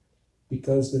herd?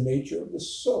 Because the nature of the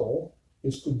soul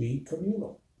is to be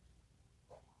communal.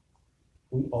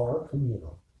 We are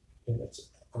communal, and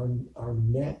it's our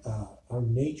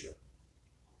nature.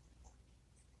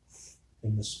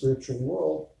 In the spiritual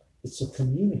world, it's a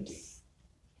community,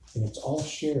 and it's all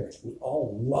shared. We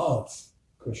all love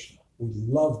Krishna. We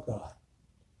love God,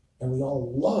 and we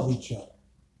all love each other.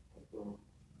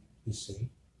 You see,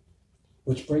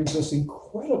 which brings us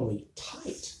incredibly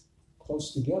tight,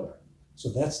 close together. So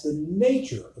that's the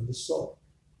nature of the soul.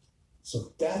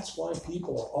 So that's why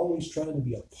people are always trying to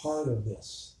be a part of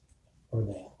this or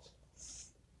that.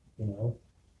 I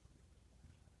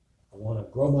want to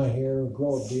grow my hair,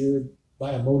 grow a beard,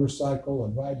 buy a motorcycle,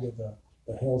 and ride with the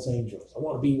Hells Angels. I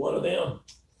want to be one of them.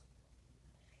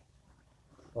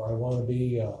 Or I want to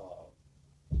be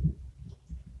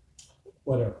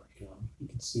whatever. You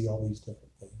can see all these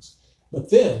different things. But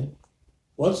then,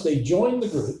 once they join the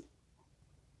group,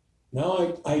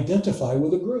 now I identify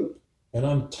with a group. And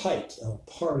I'm tight. I'm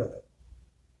part of it.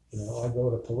 I go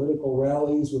to political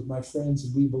rallies with my friends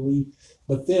and we believe.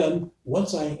 But then,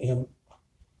 once I am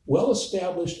well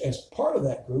established as part of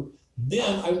that group,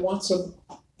 then I want some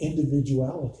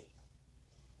individuality.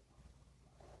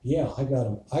 Yeah, I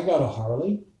got a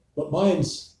Harley, but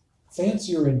mine's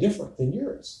fancier and different than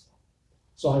yours.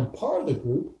 So I'm part of the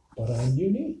group, but I'm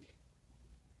unique.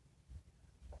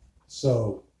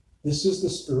 So this is the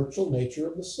spiritual nature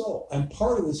of the soul. I'm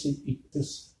part of this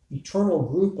eternal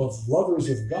group of lovers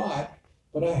of God,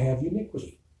 but I have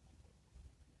uniquity.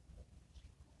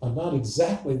 I'm not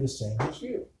exactly the same as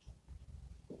you.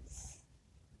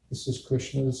 This is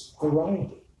Krishna's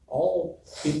variety. All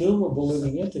innumerable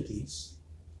living entities,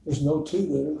 there's no two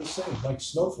that are the same, like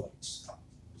snowflakes.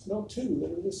 There's no two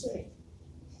that are the same.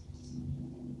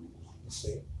 You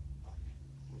see?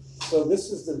 So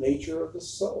this is the nature of the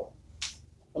soul.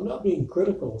 I'm not being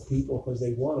critical of people because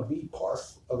they want to be part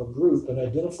of a group and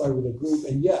identify with a group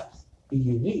and yet be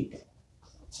unique.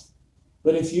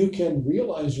 But if you can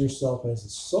realize yourself as a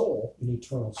soul, an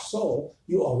eternal soul,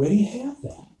 you already have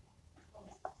that.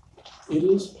 It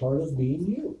is part of being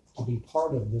you, to be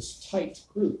part of this tight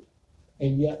group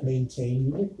and yet maintain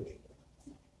uniquity.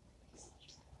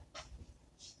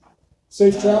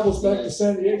 Safe travels back to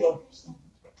San Diego.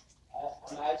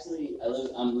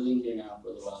 I'm living here now for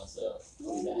a little while, so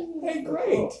I'll be back. Hey,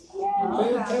 great.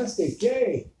 Fantastic.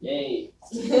 Yay. Yay.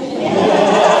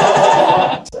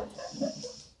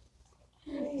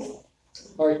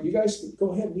 All right, you guys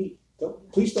go ahead and eat.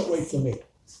 Please don't wait for me.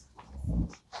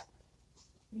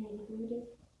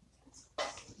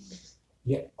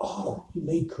 Yeah. Oh, you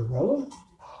made Corella?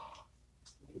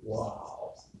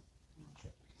 Wow.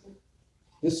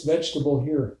 This vegetable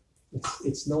here,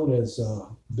 it's known as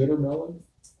bitter melon,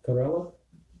 Corella.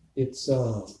 It's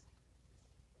one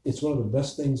of the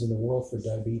best things in the world for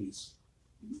diabetes.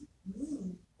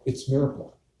 It's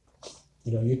miracle.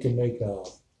 You can make a,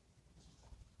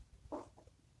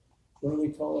 what do we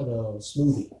call it, a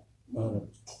smoothie out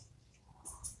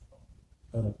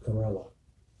of Corella.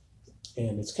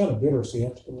 And it's kind of bitter, so you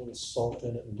have to put a little salt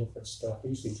in it and different stuff. I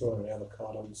usually throw in an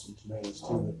avocado and some tomatoes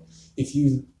too. If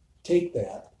you take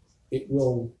that, it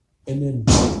will, and then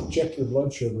check your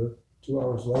blood sugar 2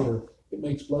 hours later, it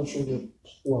makes blood sugar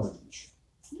plunge.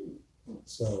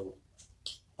 So,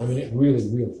 it really,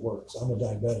 really works. I'm a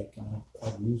diabetic and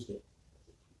I've used it.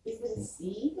 Is it a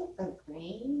seed or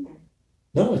grain or?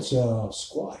 No, it's a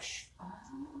squash.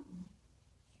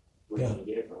 Where can you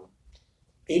get it from?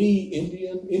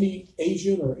 Any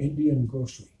Asian or Indian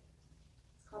grocery.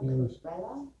 It's called Yes.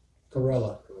 Chlorella?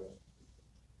 Corella.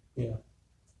 Yeah.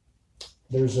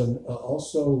 There's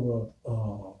also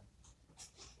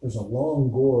there's a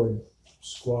long gourd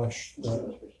squash.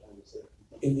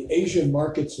 In the Asian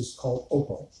markets, it's called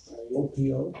opo.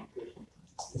 OPO.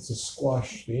 It's a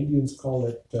squash. The Indians call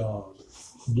it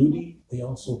ludi. They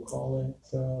also call it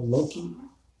loki.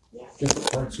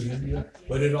 Different parts of India,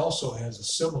 but it also has a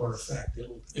similar effect.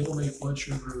 It'll make blood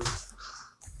sugar.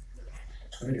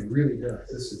 I mean, it really does.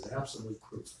 This is absolute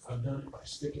proof. I've done it by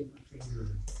sticking my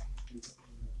finger and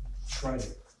tried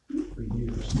it for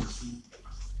years.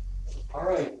 All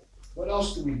right, what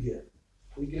else do we get?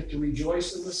 We get to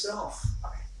rejoice in the self.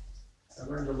 I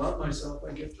learned to love myself.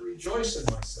 I get to rejoice in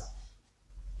myself.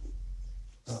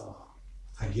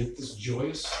 I get this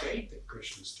joyous state that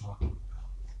Krishna's talking about.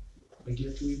 I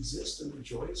get to exist in a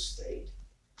joyous state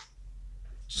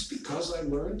just because I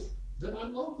learned that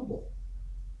I'm lovable.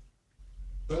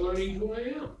 By learning who I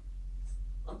am.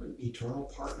 I'm an eternal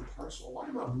part and parcel. Why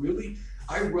am I really?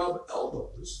 I rub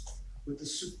elbows with the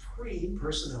Supreme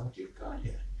Personality of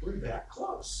Godhead. We're that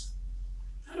close.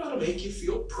 That ought to make you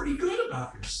feel pretty good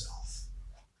about yourself.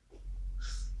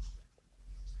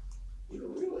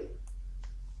 Really.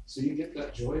 So you get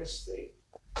that joyous state.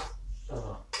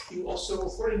 You also,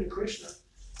 according to Krishna,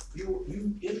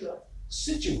 you end up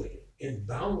situated in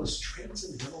boundless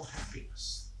transcendental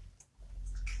happiness.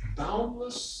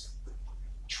 Boundless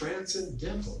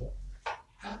transcendental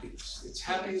happiness. It's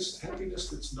happiness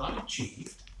that's not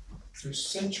achieved through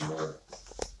sensual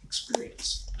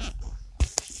experience.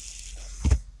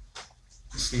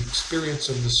 It's the experience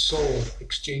of the soul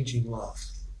exchanging love.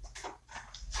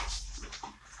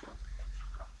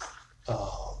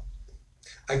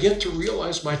 I get to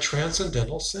realize my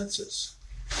transcendental senses.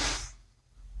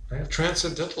 I have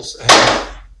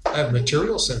I have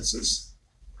material senses.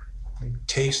 I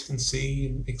taste and see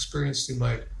and experience through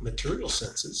my material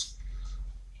senses.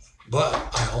 But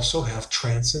I also have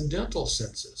transcendental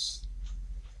senses.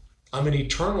 I'm an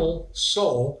eternal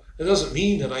soul. It doesn't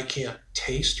mean that I can't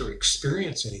taste or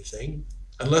experience anything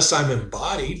unless I'm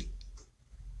embodied.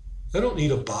 I don't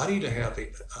need a body to have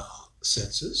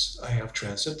senses. I have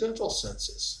transcendental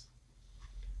senses.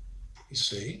 You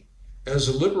see, as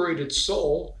a liberated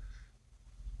soul,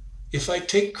 if I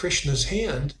take Krishna's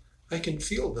hand, I can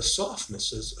feel the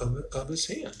softnesses of his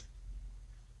hand.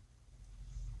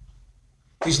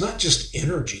 He's not just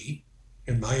energy,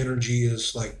 and my energy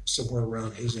is like somewhere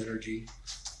around his energy,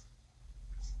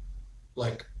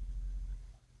 like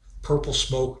purple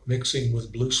smoke mixing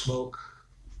with blue smoke.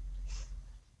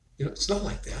 It's not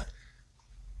like that.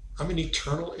 I'm an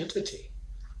eternal entity.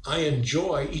 I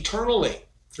enjoy eternally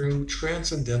through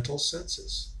transcendental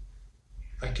senses.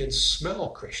 I can smell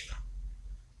Krishna.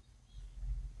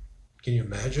 Can you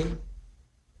imagine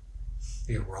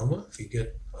the aroma if you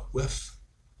get a whiff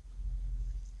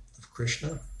of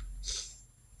Krishna?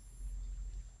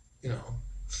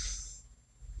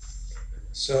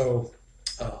 So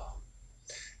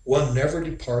one never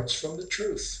departs from the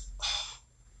truth.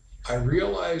 I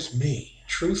realize me,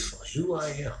 truthfully, who I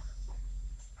am.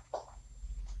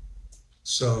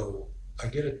 So I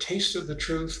get a taste of the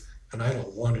truth, and I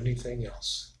don't want anything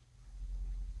else.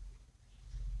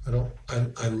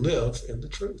 I live in the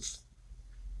truth,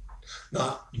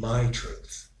 not my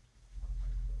truth.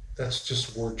 That's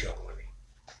just word jugglery.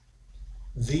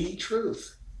 The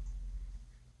truth,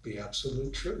 the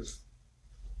absolute truth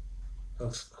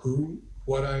of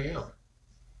what I am.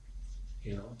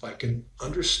 If I can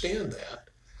understand that,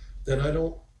 then I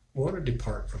don't want to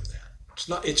depart from that.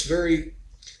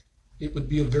 It would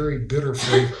be a very bitter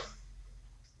flavor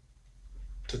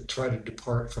to try to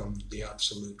depart from the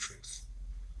absolute truth.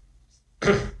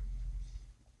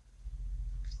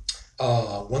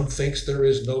 One thinks there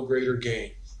is no greater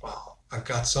gain. Wow, I've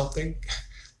got something.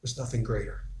 There's nothing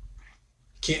greater.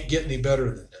 Can't get any better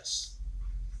than this.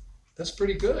 That's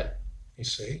pretty good, you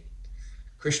see.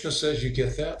 Krishna says you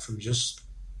get that from just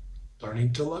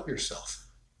learning to love yourself.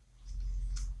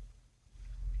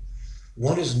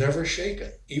 One is never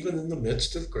shaken, even in the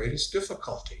midst of greatest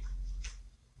difficulty.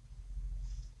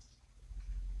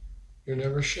 You're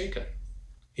never shaken.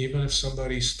 Even if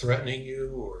somebody's threatening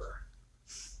you or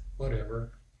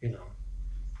whatever, you're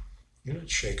not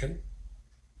shaken.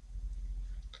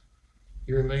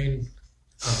 You remain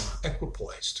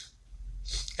equipoised,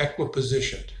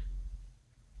 equipositioned.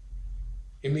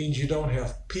 It means you don't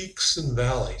have peaks and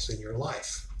valleys in your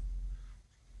life.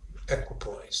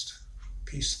 Equipoised,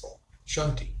 peaceful,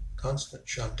 shanti, constant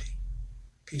shanti,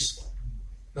 peaceful,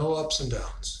 no ups and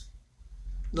downs,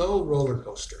 no roller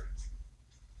coaster.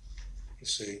 You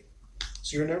see,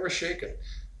 so you're never shaken,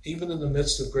 even in the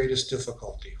midst of greatest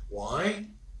difficulty. Why?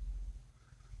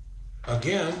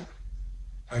 Again,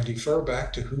 I defer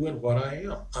back to who and what I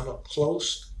am. I'm a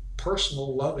close,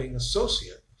 personal, loving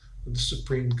associate with the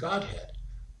Supreme Godhead.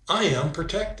 I am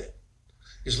protected.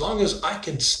 As long as I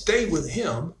can stay with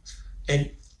Him,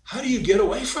 and how do you get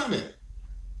away from Him?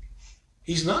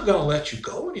 He's not going to let you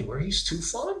go anywhere. He's too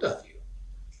fond of you.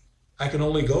 I can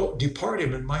only depart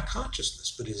Him in my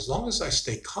consciousness, but as long as I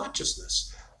stay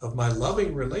consciousness of my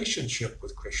loving relationship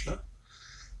with Krishna,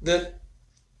 then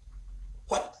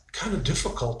what kind of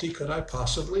difficulty could I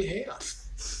possibly have?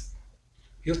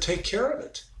 He'll take care of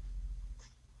it.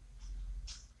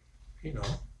 You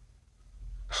know,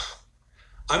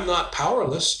 I'm not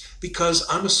powerless because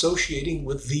I'm associating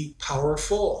with the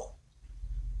powerful,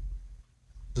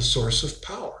 the source of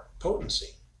power,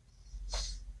 potency.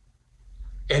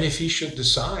 And if He should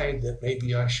decide that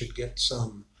maybe I should get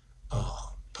some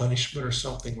punishment or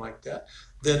something like that,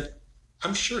 then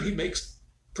I'm sure He makes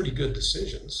pretty good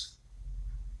decisions.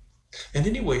 And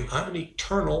anyway, I'm an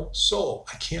eternal soul.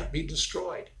 I can't be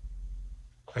destroyed.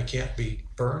 I can't be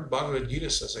burned. Bhagavad Gita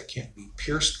says I can't be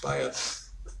pierced by a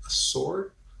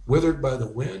sword, withered by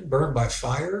the wind, burned by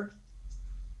fire.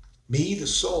 Me, the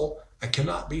soul, I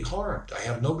cannot be harmed. I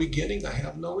have no beginning, I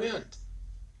have no end.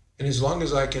 And as long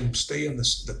as I can stay in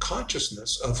the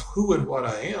consciousness of who and what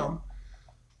I am,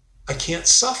 I can't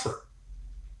suffer.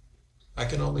 I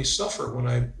can only suffer when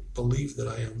I believe that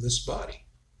I am this body.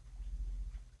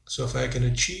 So if I can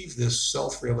achieve this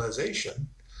self-realization,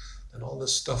 then all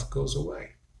this stuff goes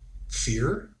away.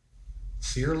 Fear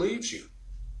leaves you.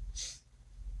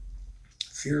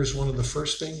 Fear is one of the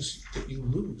first things that you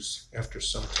lose after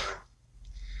some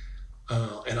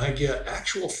time. And I get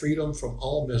actual freedom from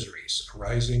all miseries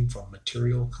arising from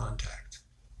material contact.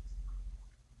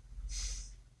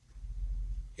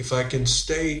 If I can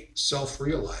stay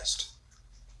self-realized.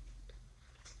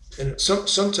 And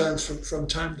sometimes from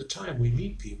time to time we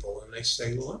meet people and they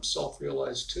say, well, I'm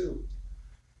self-realized too.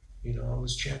 You know, I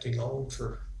was chanting Om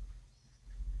for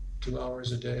 2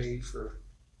 hours a day for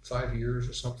 5 years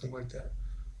or something like that.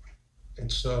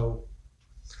 And so,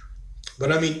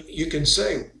 but I mean, you can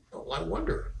say, well, I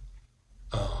wonder,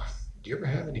 do you ever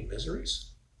have any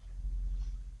miseries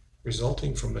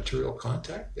resulting from material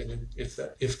contact? And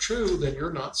if true, then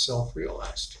you're not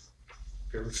self-realized.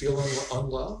 You ever feel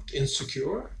unloved,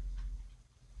 insecure,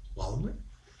 lonely?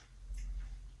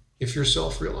 If you're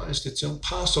self-realized, it's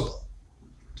impossible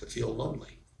to feel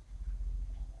lonely.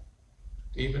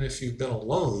 Even if you've been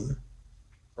alone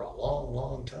for a long,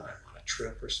 long time on a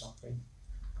trip or something,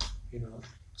 you know,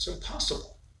 it's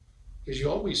impossible because you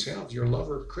always have your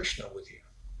lover Krishna with you.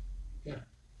 Yeah.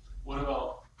 What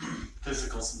about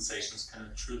physical sensations? Can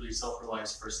a truly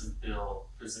self-realized person feel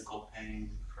physical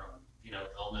pain from,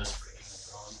 illness, breaking a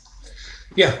bone?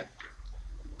 Yeah,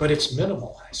 but it's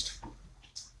minimalized.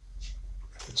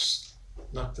 It's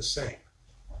not the same.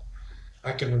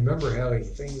 I can remember having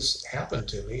things happen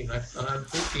to me, and I'm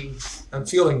thinking, I'm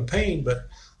feeling pain, but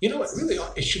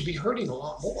it should be hurting a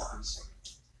lot more.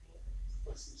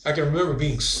 I can remember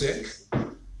being sick,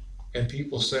 and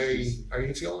people say, are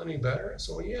you feeling any better? I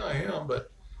said, well, yeah, I am,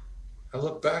 but I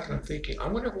look back and I'm thinking, I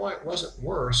wonder why it wasn't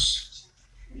worse,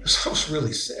 because I was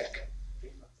really sick.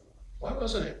 Why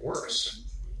wasn't it worse?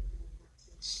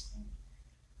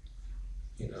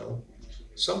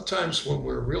 Sometimes when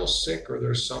we're real sick or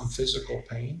there's some physical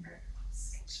pain,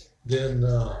 then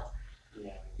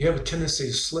you have a tendency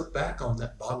to slip back on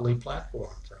that bodily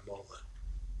platform for a moment,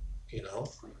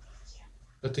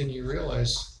 But then you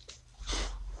realize,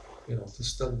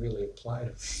 this doesn't really apply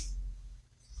to me.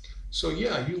 So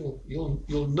yeah,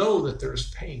 you'll know that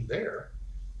there's pain there.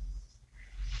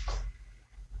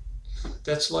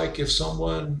 That's like if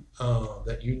someone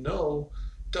that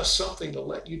does something to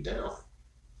let you down.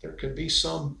 There could be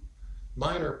some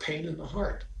minor pain in the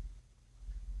heart,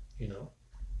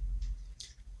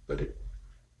 but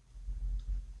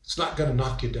it's not going to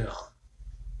knock you down,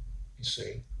 you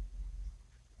see.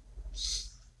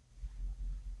 Does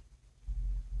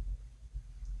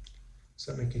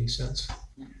that make any sense?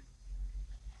 Yeah,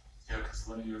 because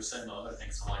when you were saying the other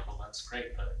things, I'm like, well, that's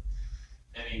great, but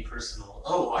any personal,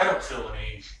 I don't feel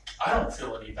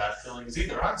any bad feelings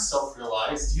either. I'm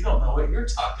self-realized. You don't know what you're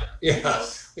talking about. Yeah.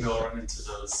 We all run into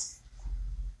those.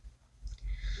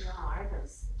 We all are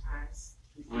those times.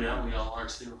 We all are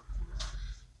too.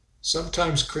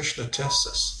 Sometimes Krishna tests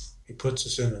us. He puts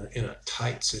us in a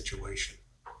tight situation.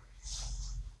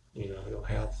 He'll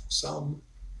have some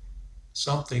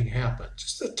something happened.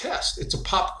 Just a test. It's a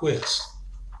pop quiz.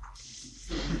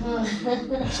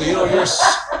 So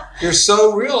you're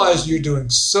so realize you're doing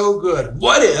so good.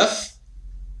 What if?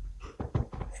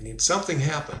 And if something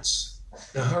happens.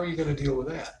 Now, how are you going to deal with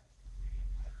that?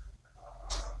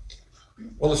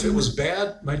 Well, if it was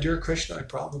bad, my dear Krishna, I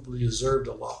probably deserved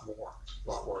a lot more, a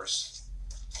lot worse,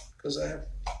 because I have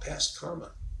past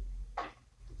karma.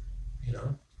 You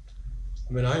know,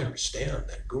 I mean, I understand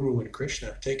that Guru and Krishna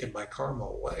have taken my karma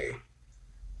away,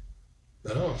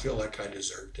 but I don't feel like I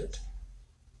deserved it.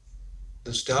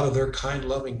 Just out of their kind,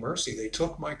 loving mercy, they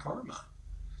took my karma.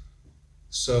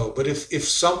 So, but if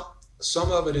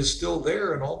some of it is still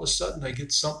there, and all of a sudden I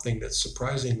get something that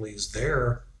surprisingly is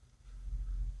there,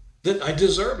 then I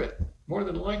deserve it. More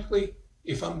than likely,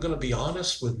 if I'm going to be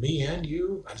honest with me and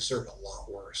you, I deserve a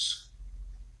lot worse.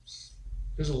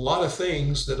 There's a lot of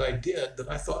things that I did that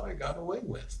I thought I got away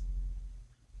with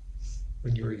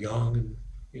when you were young, and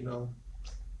you know,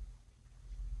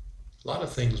 a lot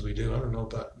of things we do. I don't know,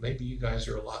 but maybe you guys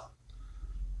are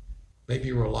maybe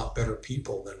you were a lot better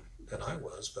people than I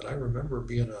was, but I remember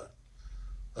being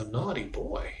a naughty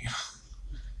boy.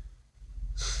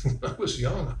 When I was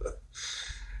young,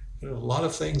 you know, a lot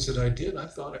of things that I did, I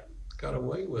thought I got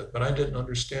away with, but I didn't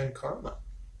understand karma.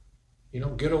 You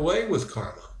don't get away with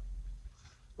karma.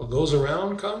 What goes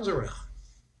around comes around.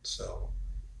 So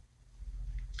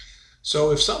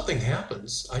if something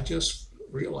happens, I just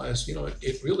realized, you know,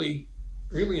 it really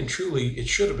and truly, it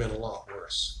should have been a lot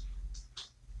worse.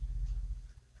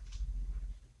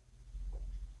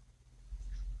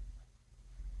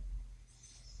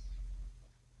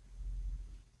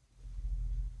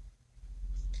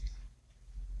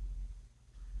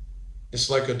 It's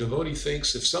like a devotee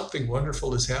thinks if something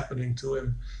wonderful is happening to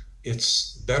him,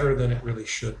 it's better than it really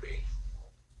should be.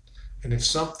 And if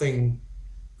something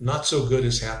not so good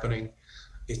is happening,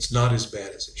 it's not as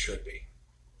bad as it should be.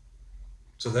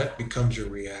 So that becomes your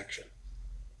reaction.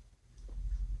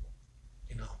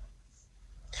 You know,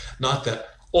 not that,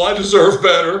 oh, I deserve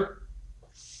better.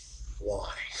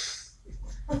 Why?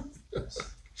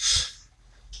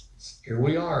 Here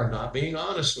we are, not being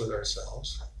honest with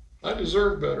ourselves. I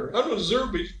deserve better. I don't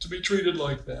deserve to be treated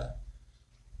like that.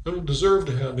 I don't deserve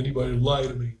to have anybody lie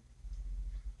to me.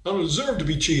 I don't deserve to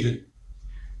be cheated.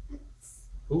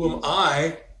 Who am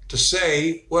I to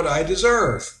say what I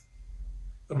deserve?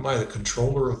 What, am I the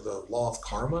controller of the law of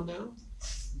karma now?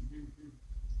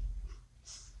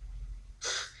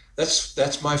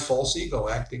 That's my false ego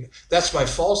acting. That's my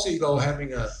false ego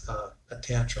having a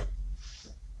tantrum.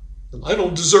 I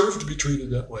don't deserve to be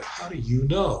treated that way. How do you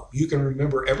know? You can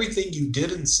remember everything you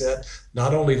did and said,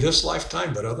 not only this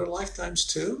lifetime, but other lifetimes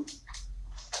too.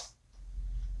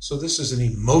 So this is an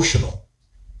emotional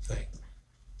thing.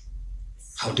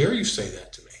 How dare you say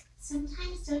that to me?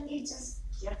 Sometimes don't you just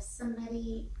give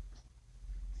somebody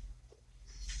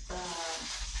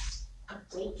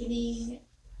awakening?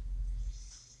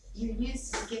 You're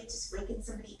used to the gift, just waken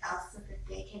somebody else so that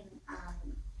they can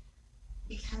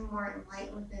become more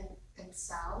enlightened within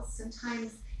themselves.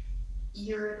 Sometimes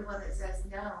you're the one that says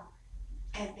no,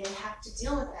 and they have to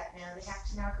deal with that now. They have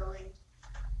to now go in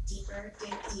deeper,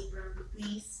 dig deeper,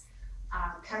 release,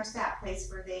 come to that place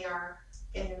where they are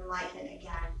in enlightenment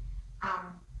again.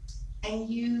 And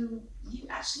you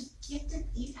actually gifted,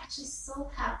 you actually so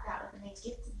have that with them and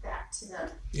gifted that to them.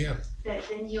 Yeah. But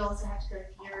then you also have to go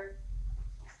through your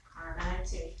karma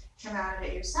to come out of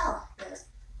it yourself. But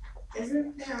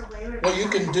isn't there a way where... Well, you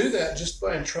can do that just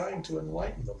by trying to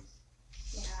enlighten them.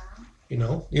 Yeah. You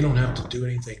know, you don't have to do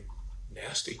anything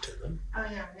nasty to them. Oh,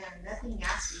 no, nothing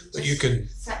nasty. But you can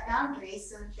set boundaries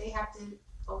so that they have to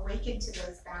awaken to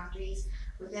those boundaries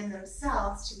within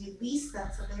themselves to release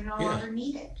them so they're no longer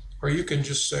needed. Or you can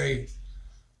just say,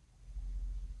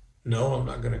 no, I'm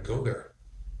not going to go there.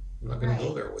 I'm not going to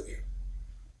go there with you.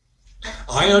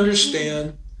 I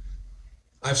understand.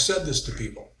 I've said this to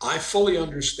people. I fully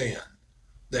understand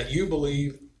that you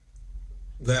believe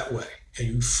that way, and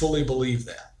you fully believe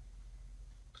that.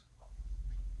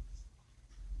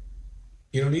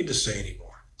 You don't need to say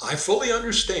anymore. I fully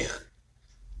understand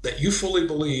that you fully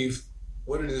believe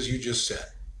what it is you just said.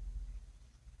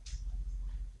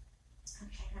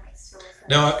 Okay, that makes total sense.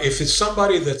 Now, if it's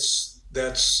somebody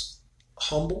that's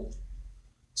humble,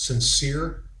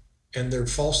 sincere, and their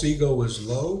false ego is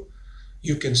low,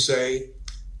 you can say,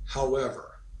 however.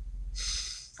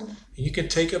 You can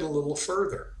take it a little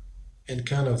further and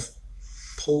kind of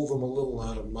pull them a little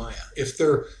out of Maya. If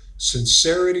their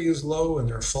sincerity is low and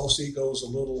their false ego is a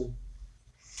little,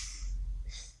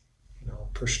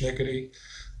 persnickety,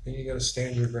 then you got to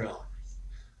stand your ground.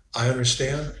 I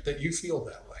understand that you feel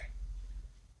that way.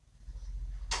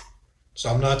 So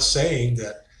I'm not saying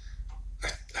that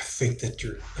I think that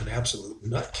you're an absolute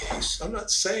nutcase. I'm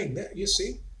not saying that, you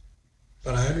see.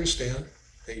 But I understand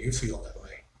that you feel that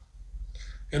way.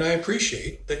 And I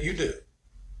appreciate that you do.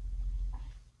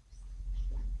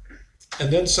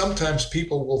 And then sometimes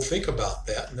people will think about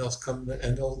that and they'll come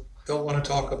and they'll want to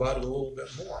talk about it a little bit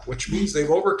more, which means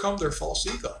they've overcome their false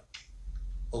ego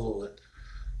a little bit.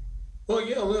 Well,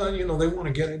 yeah, well, you know, they want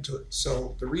to get into it.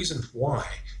 So the reason why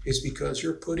is because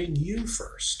you're putting you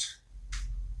first.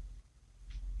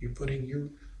 You're putting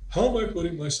you. How am I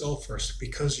putting myself first?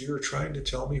 Because you're trying to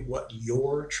tell me what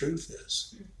your truth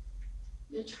is.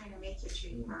 You're trying to make your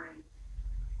truth mine.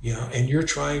 Yeah, and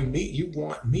you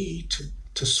want me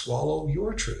to swallow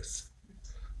your truth.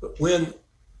 But when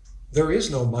there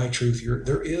is no my truth,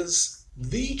 there is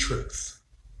the truth.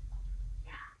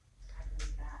 Yeah, I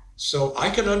believe that. So I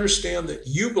can understand that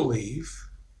you believe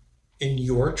in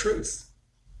your truth.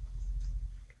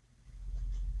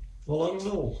 Well, I don't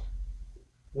know.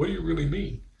 What do you really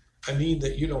mean? I mean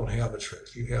that you don't have a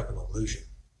truth. You have an illusion.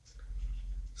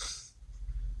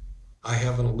 I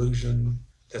have an illusion.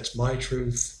 That's my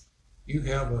truth. You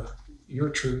have your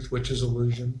truth, which is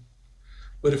illusion.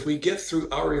 But if we get through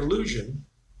our illusion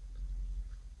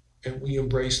and we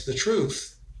embrace the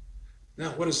truth,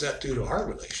 now what does that do to our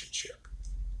relationship?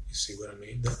 You see what I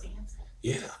mean?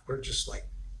 Yeah, we're just like,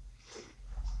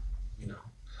 you know.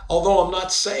 Although I'm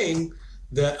not saying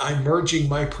that I'm merging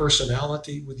my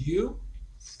personality with you,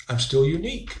 I'm still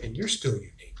unique and you're still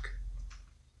unique.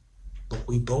 But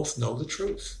we both know the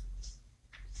truth.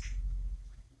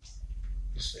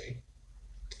 You see?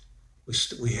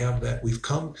 We have that. We've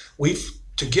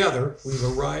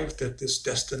arrived at this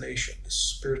destination, this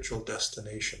spiritual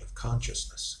destination of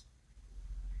consciousness.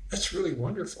 That's really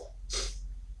wonderful.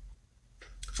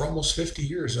 For almost 50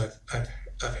 years, I've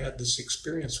had this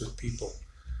experience with people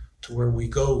to where we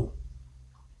go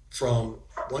from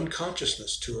one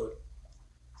consciousness to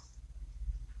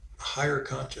a higher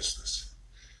consciousness.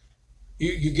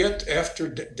 You get, after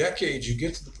decades, you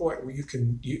get to the point where you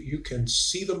can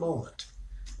see the moment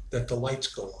that the lights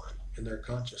go on in their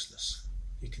consciousness.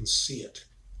 You can see it.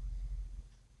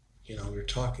 You know, you're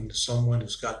talking to someone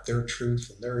who's got their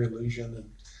truth and their illusion, and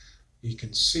you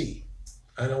can see.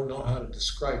 I don't know how to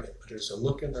describe it, but there's a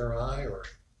look in their eye or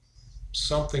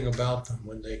something about them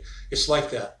when it's like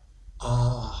that.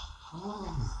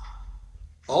 Aha.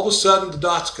 All of a sudden the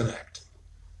dots connect.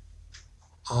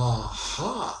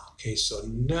 Aha. Okay, so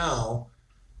now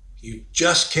you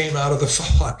just came out of the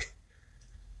fog.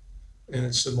 And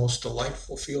it's the most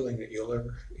delightful feeling that you'll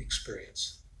ever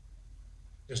experience.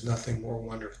 There's nothing more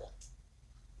wonderful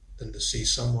than to see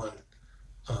someone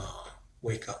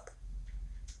wake up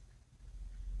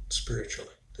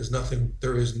spiritually.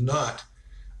 There is not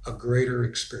a greater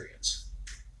experience.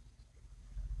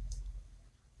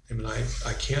 I mean,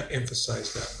 I can't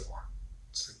emphasize that more.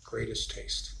 It's the greatest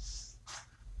taste.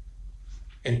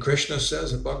 And Krishna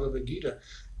says in Bhagavad Gita,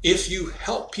 if you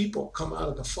help people come out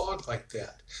of the fog like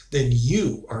that, then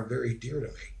you are very dear to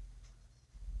me.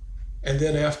 And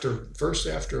then verse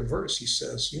after verse, he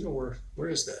says, you know, where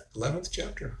is that? 11th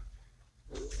chapter?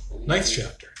 9th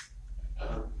chapter.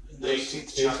 The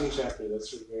 18th chapter,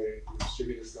 that's where they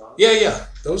distribute his knowledge. Yeah.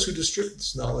 Those who distribute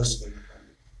this knowledge.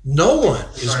 No one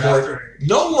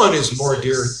is more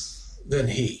dear than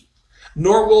he,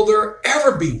 nor will there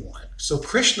ever be one. So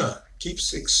Krishna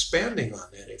keeps expanding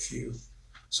on that.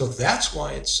 So that's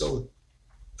why it's so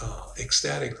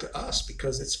ecstatic to us,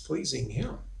 because it's pleasing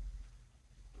him.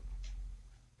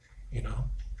 You know,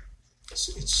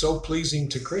 it's so pleasing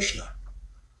to Krishna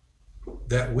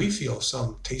that we feel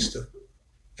some taste of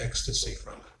ecstasy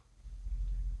from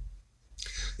it.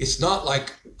 It's not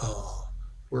like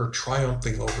we're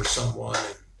triumphing over someone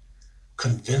and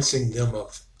convincing them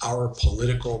of our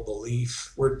political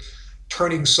belief. We're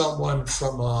turning someone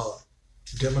from a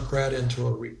Democrat into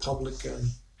a Republican.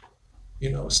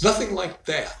 You know, it's nothing like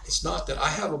that. It's not that I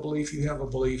have a belief, you have a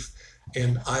belief,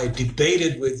 and I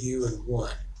debated with you and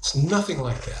won. It's nothing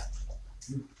like that.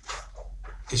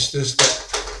 It's just that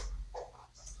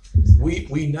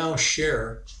we now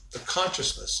share the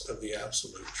consciousness of the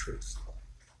absolute truth.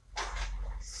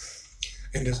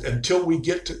 And until we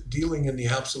get to dealing in the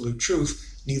absolute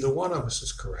truth, neither one of us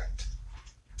is correct.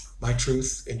 My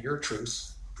truth and your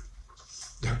truth,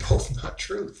 they're both not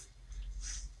truth.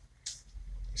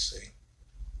 You see.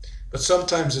 But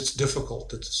sometimes it's difficult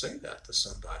to say that to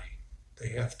somebody. They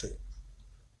have to.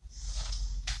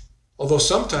 Although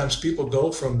sometimes people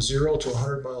go from 0 to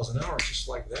 100 miles an hour just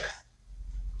like that.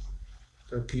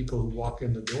 There are people who walk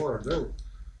in the door,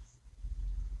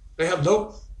 they have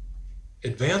no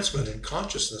advancement in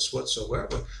consciousness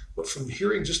whatsoever. But from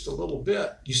hearing just a little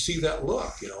bit, you see that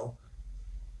look, you know.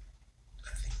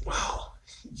 I think, wow,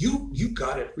 you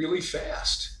got it really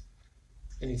fast.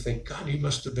 And you think, God, you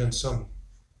must have been some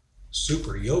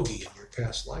super yogi in your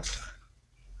past lifetime.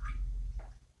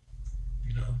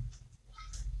 You know,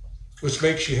 which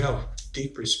makes you have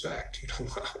deep respect. You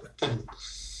know, wow,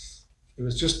 it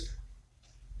was just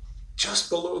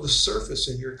below the surface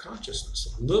in your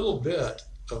consciousness, a little bit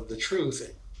of the truth,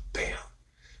 and bam.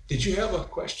 Did you have a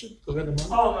question, Jivananda?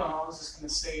 Oh, no, I was just going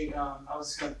to say, I was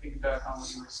just going to piggyback on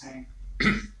what you were saying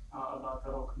about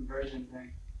the whole conversion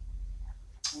thing.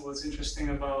 And what's interesting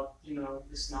about, you know,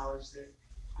 this knowledge that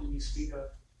you speak of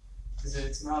is that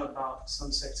it's not about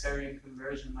some sectarian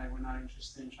conversion, like we're not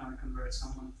interested in trying to convert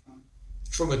someone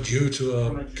from a Jew to a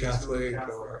from a Jew Catholic, to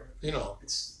a or, you know.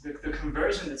 It's the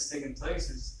conversion that's taking place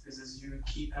is as you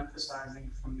keep emphasizing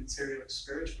from material to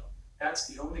spiritual. That's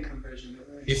the only conversion that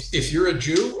really If you're a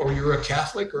Jew or you're a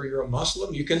Catholic or you're a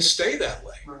Muslim, you can stay that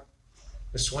way. Right.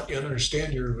 I just want you to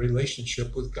understand your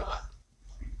relationship with God.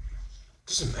 It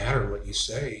doesn't matter what you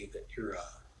say, that you're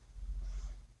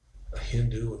a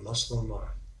Hindu, a Muslim,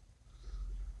 or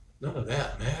none of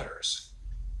that matters.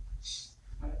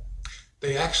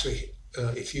 They actually,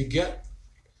 if you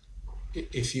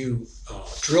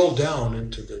drill down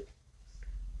into the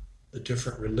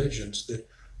different religions,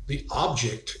 the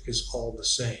object is all the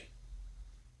same: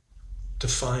 to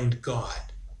find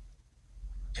God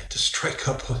and to strike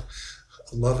up a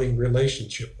loving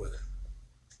relationship with Him.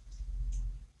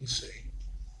 You see.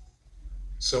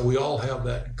 So we all have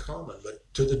that in common,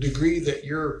 but to the degree that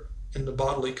you're in the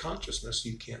bodily consciousness,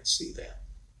 you can't see that.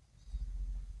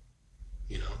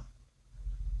 You know?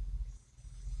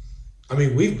 I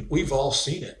mean, we've all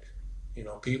seen it. You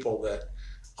know, people that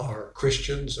are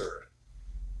Christians or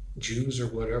Jews or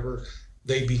whatever,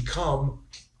 they become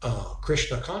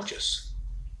Krishna conscious.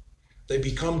 They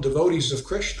become devotees of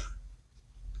Krishna.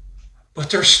 But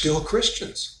they're still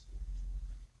Christians.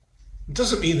 It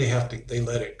doesn't mean they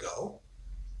let it go.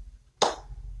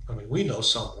 I mean, we know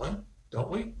someone, don't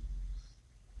we?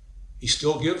 He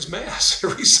still gives Mass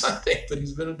every Sunday, but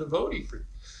he's been a devotee.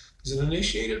 He's an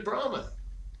initiated Brahmin,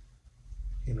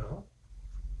 you know?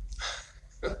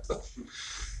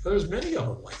 There's many of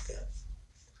them like that.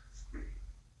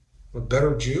 A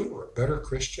better Jew or a better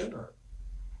Christian or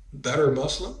a better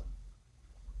Muslim.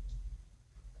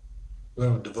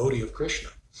 I'm a devotee of Krishna.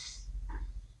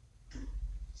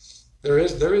 There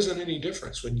isn't any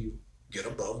difference when you get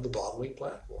above the bodily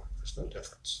platform. There's no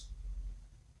difference.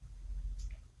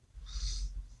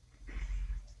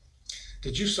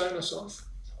 Did you sign us off?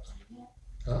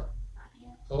 Huh?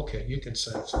 Okay, you can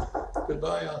sign us off.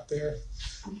 Goodbye out there.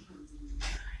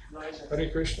 Hare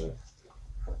Krishna.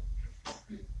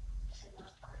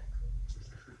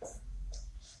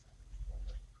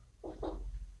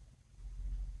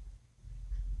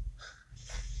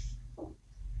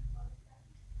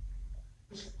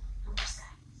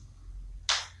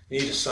 You need to sign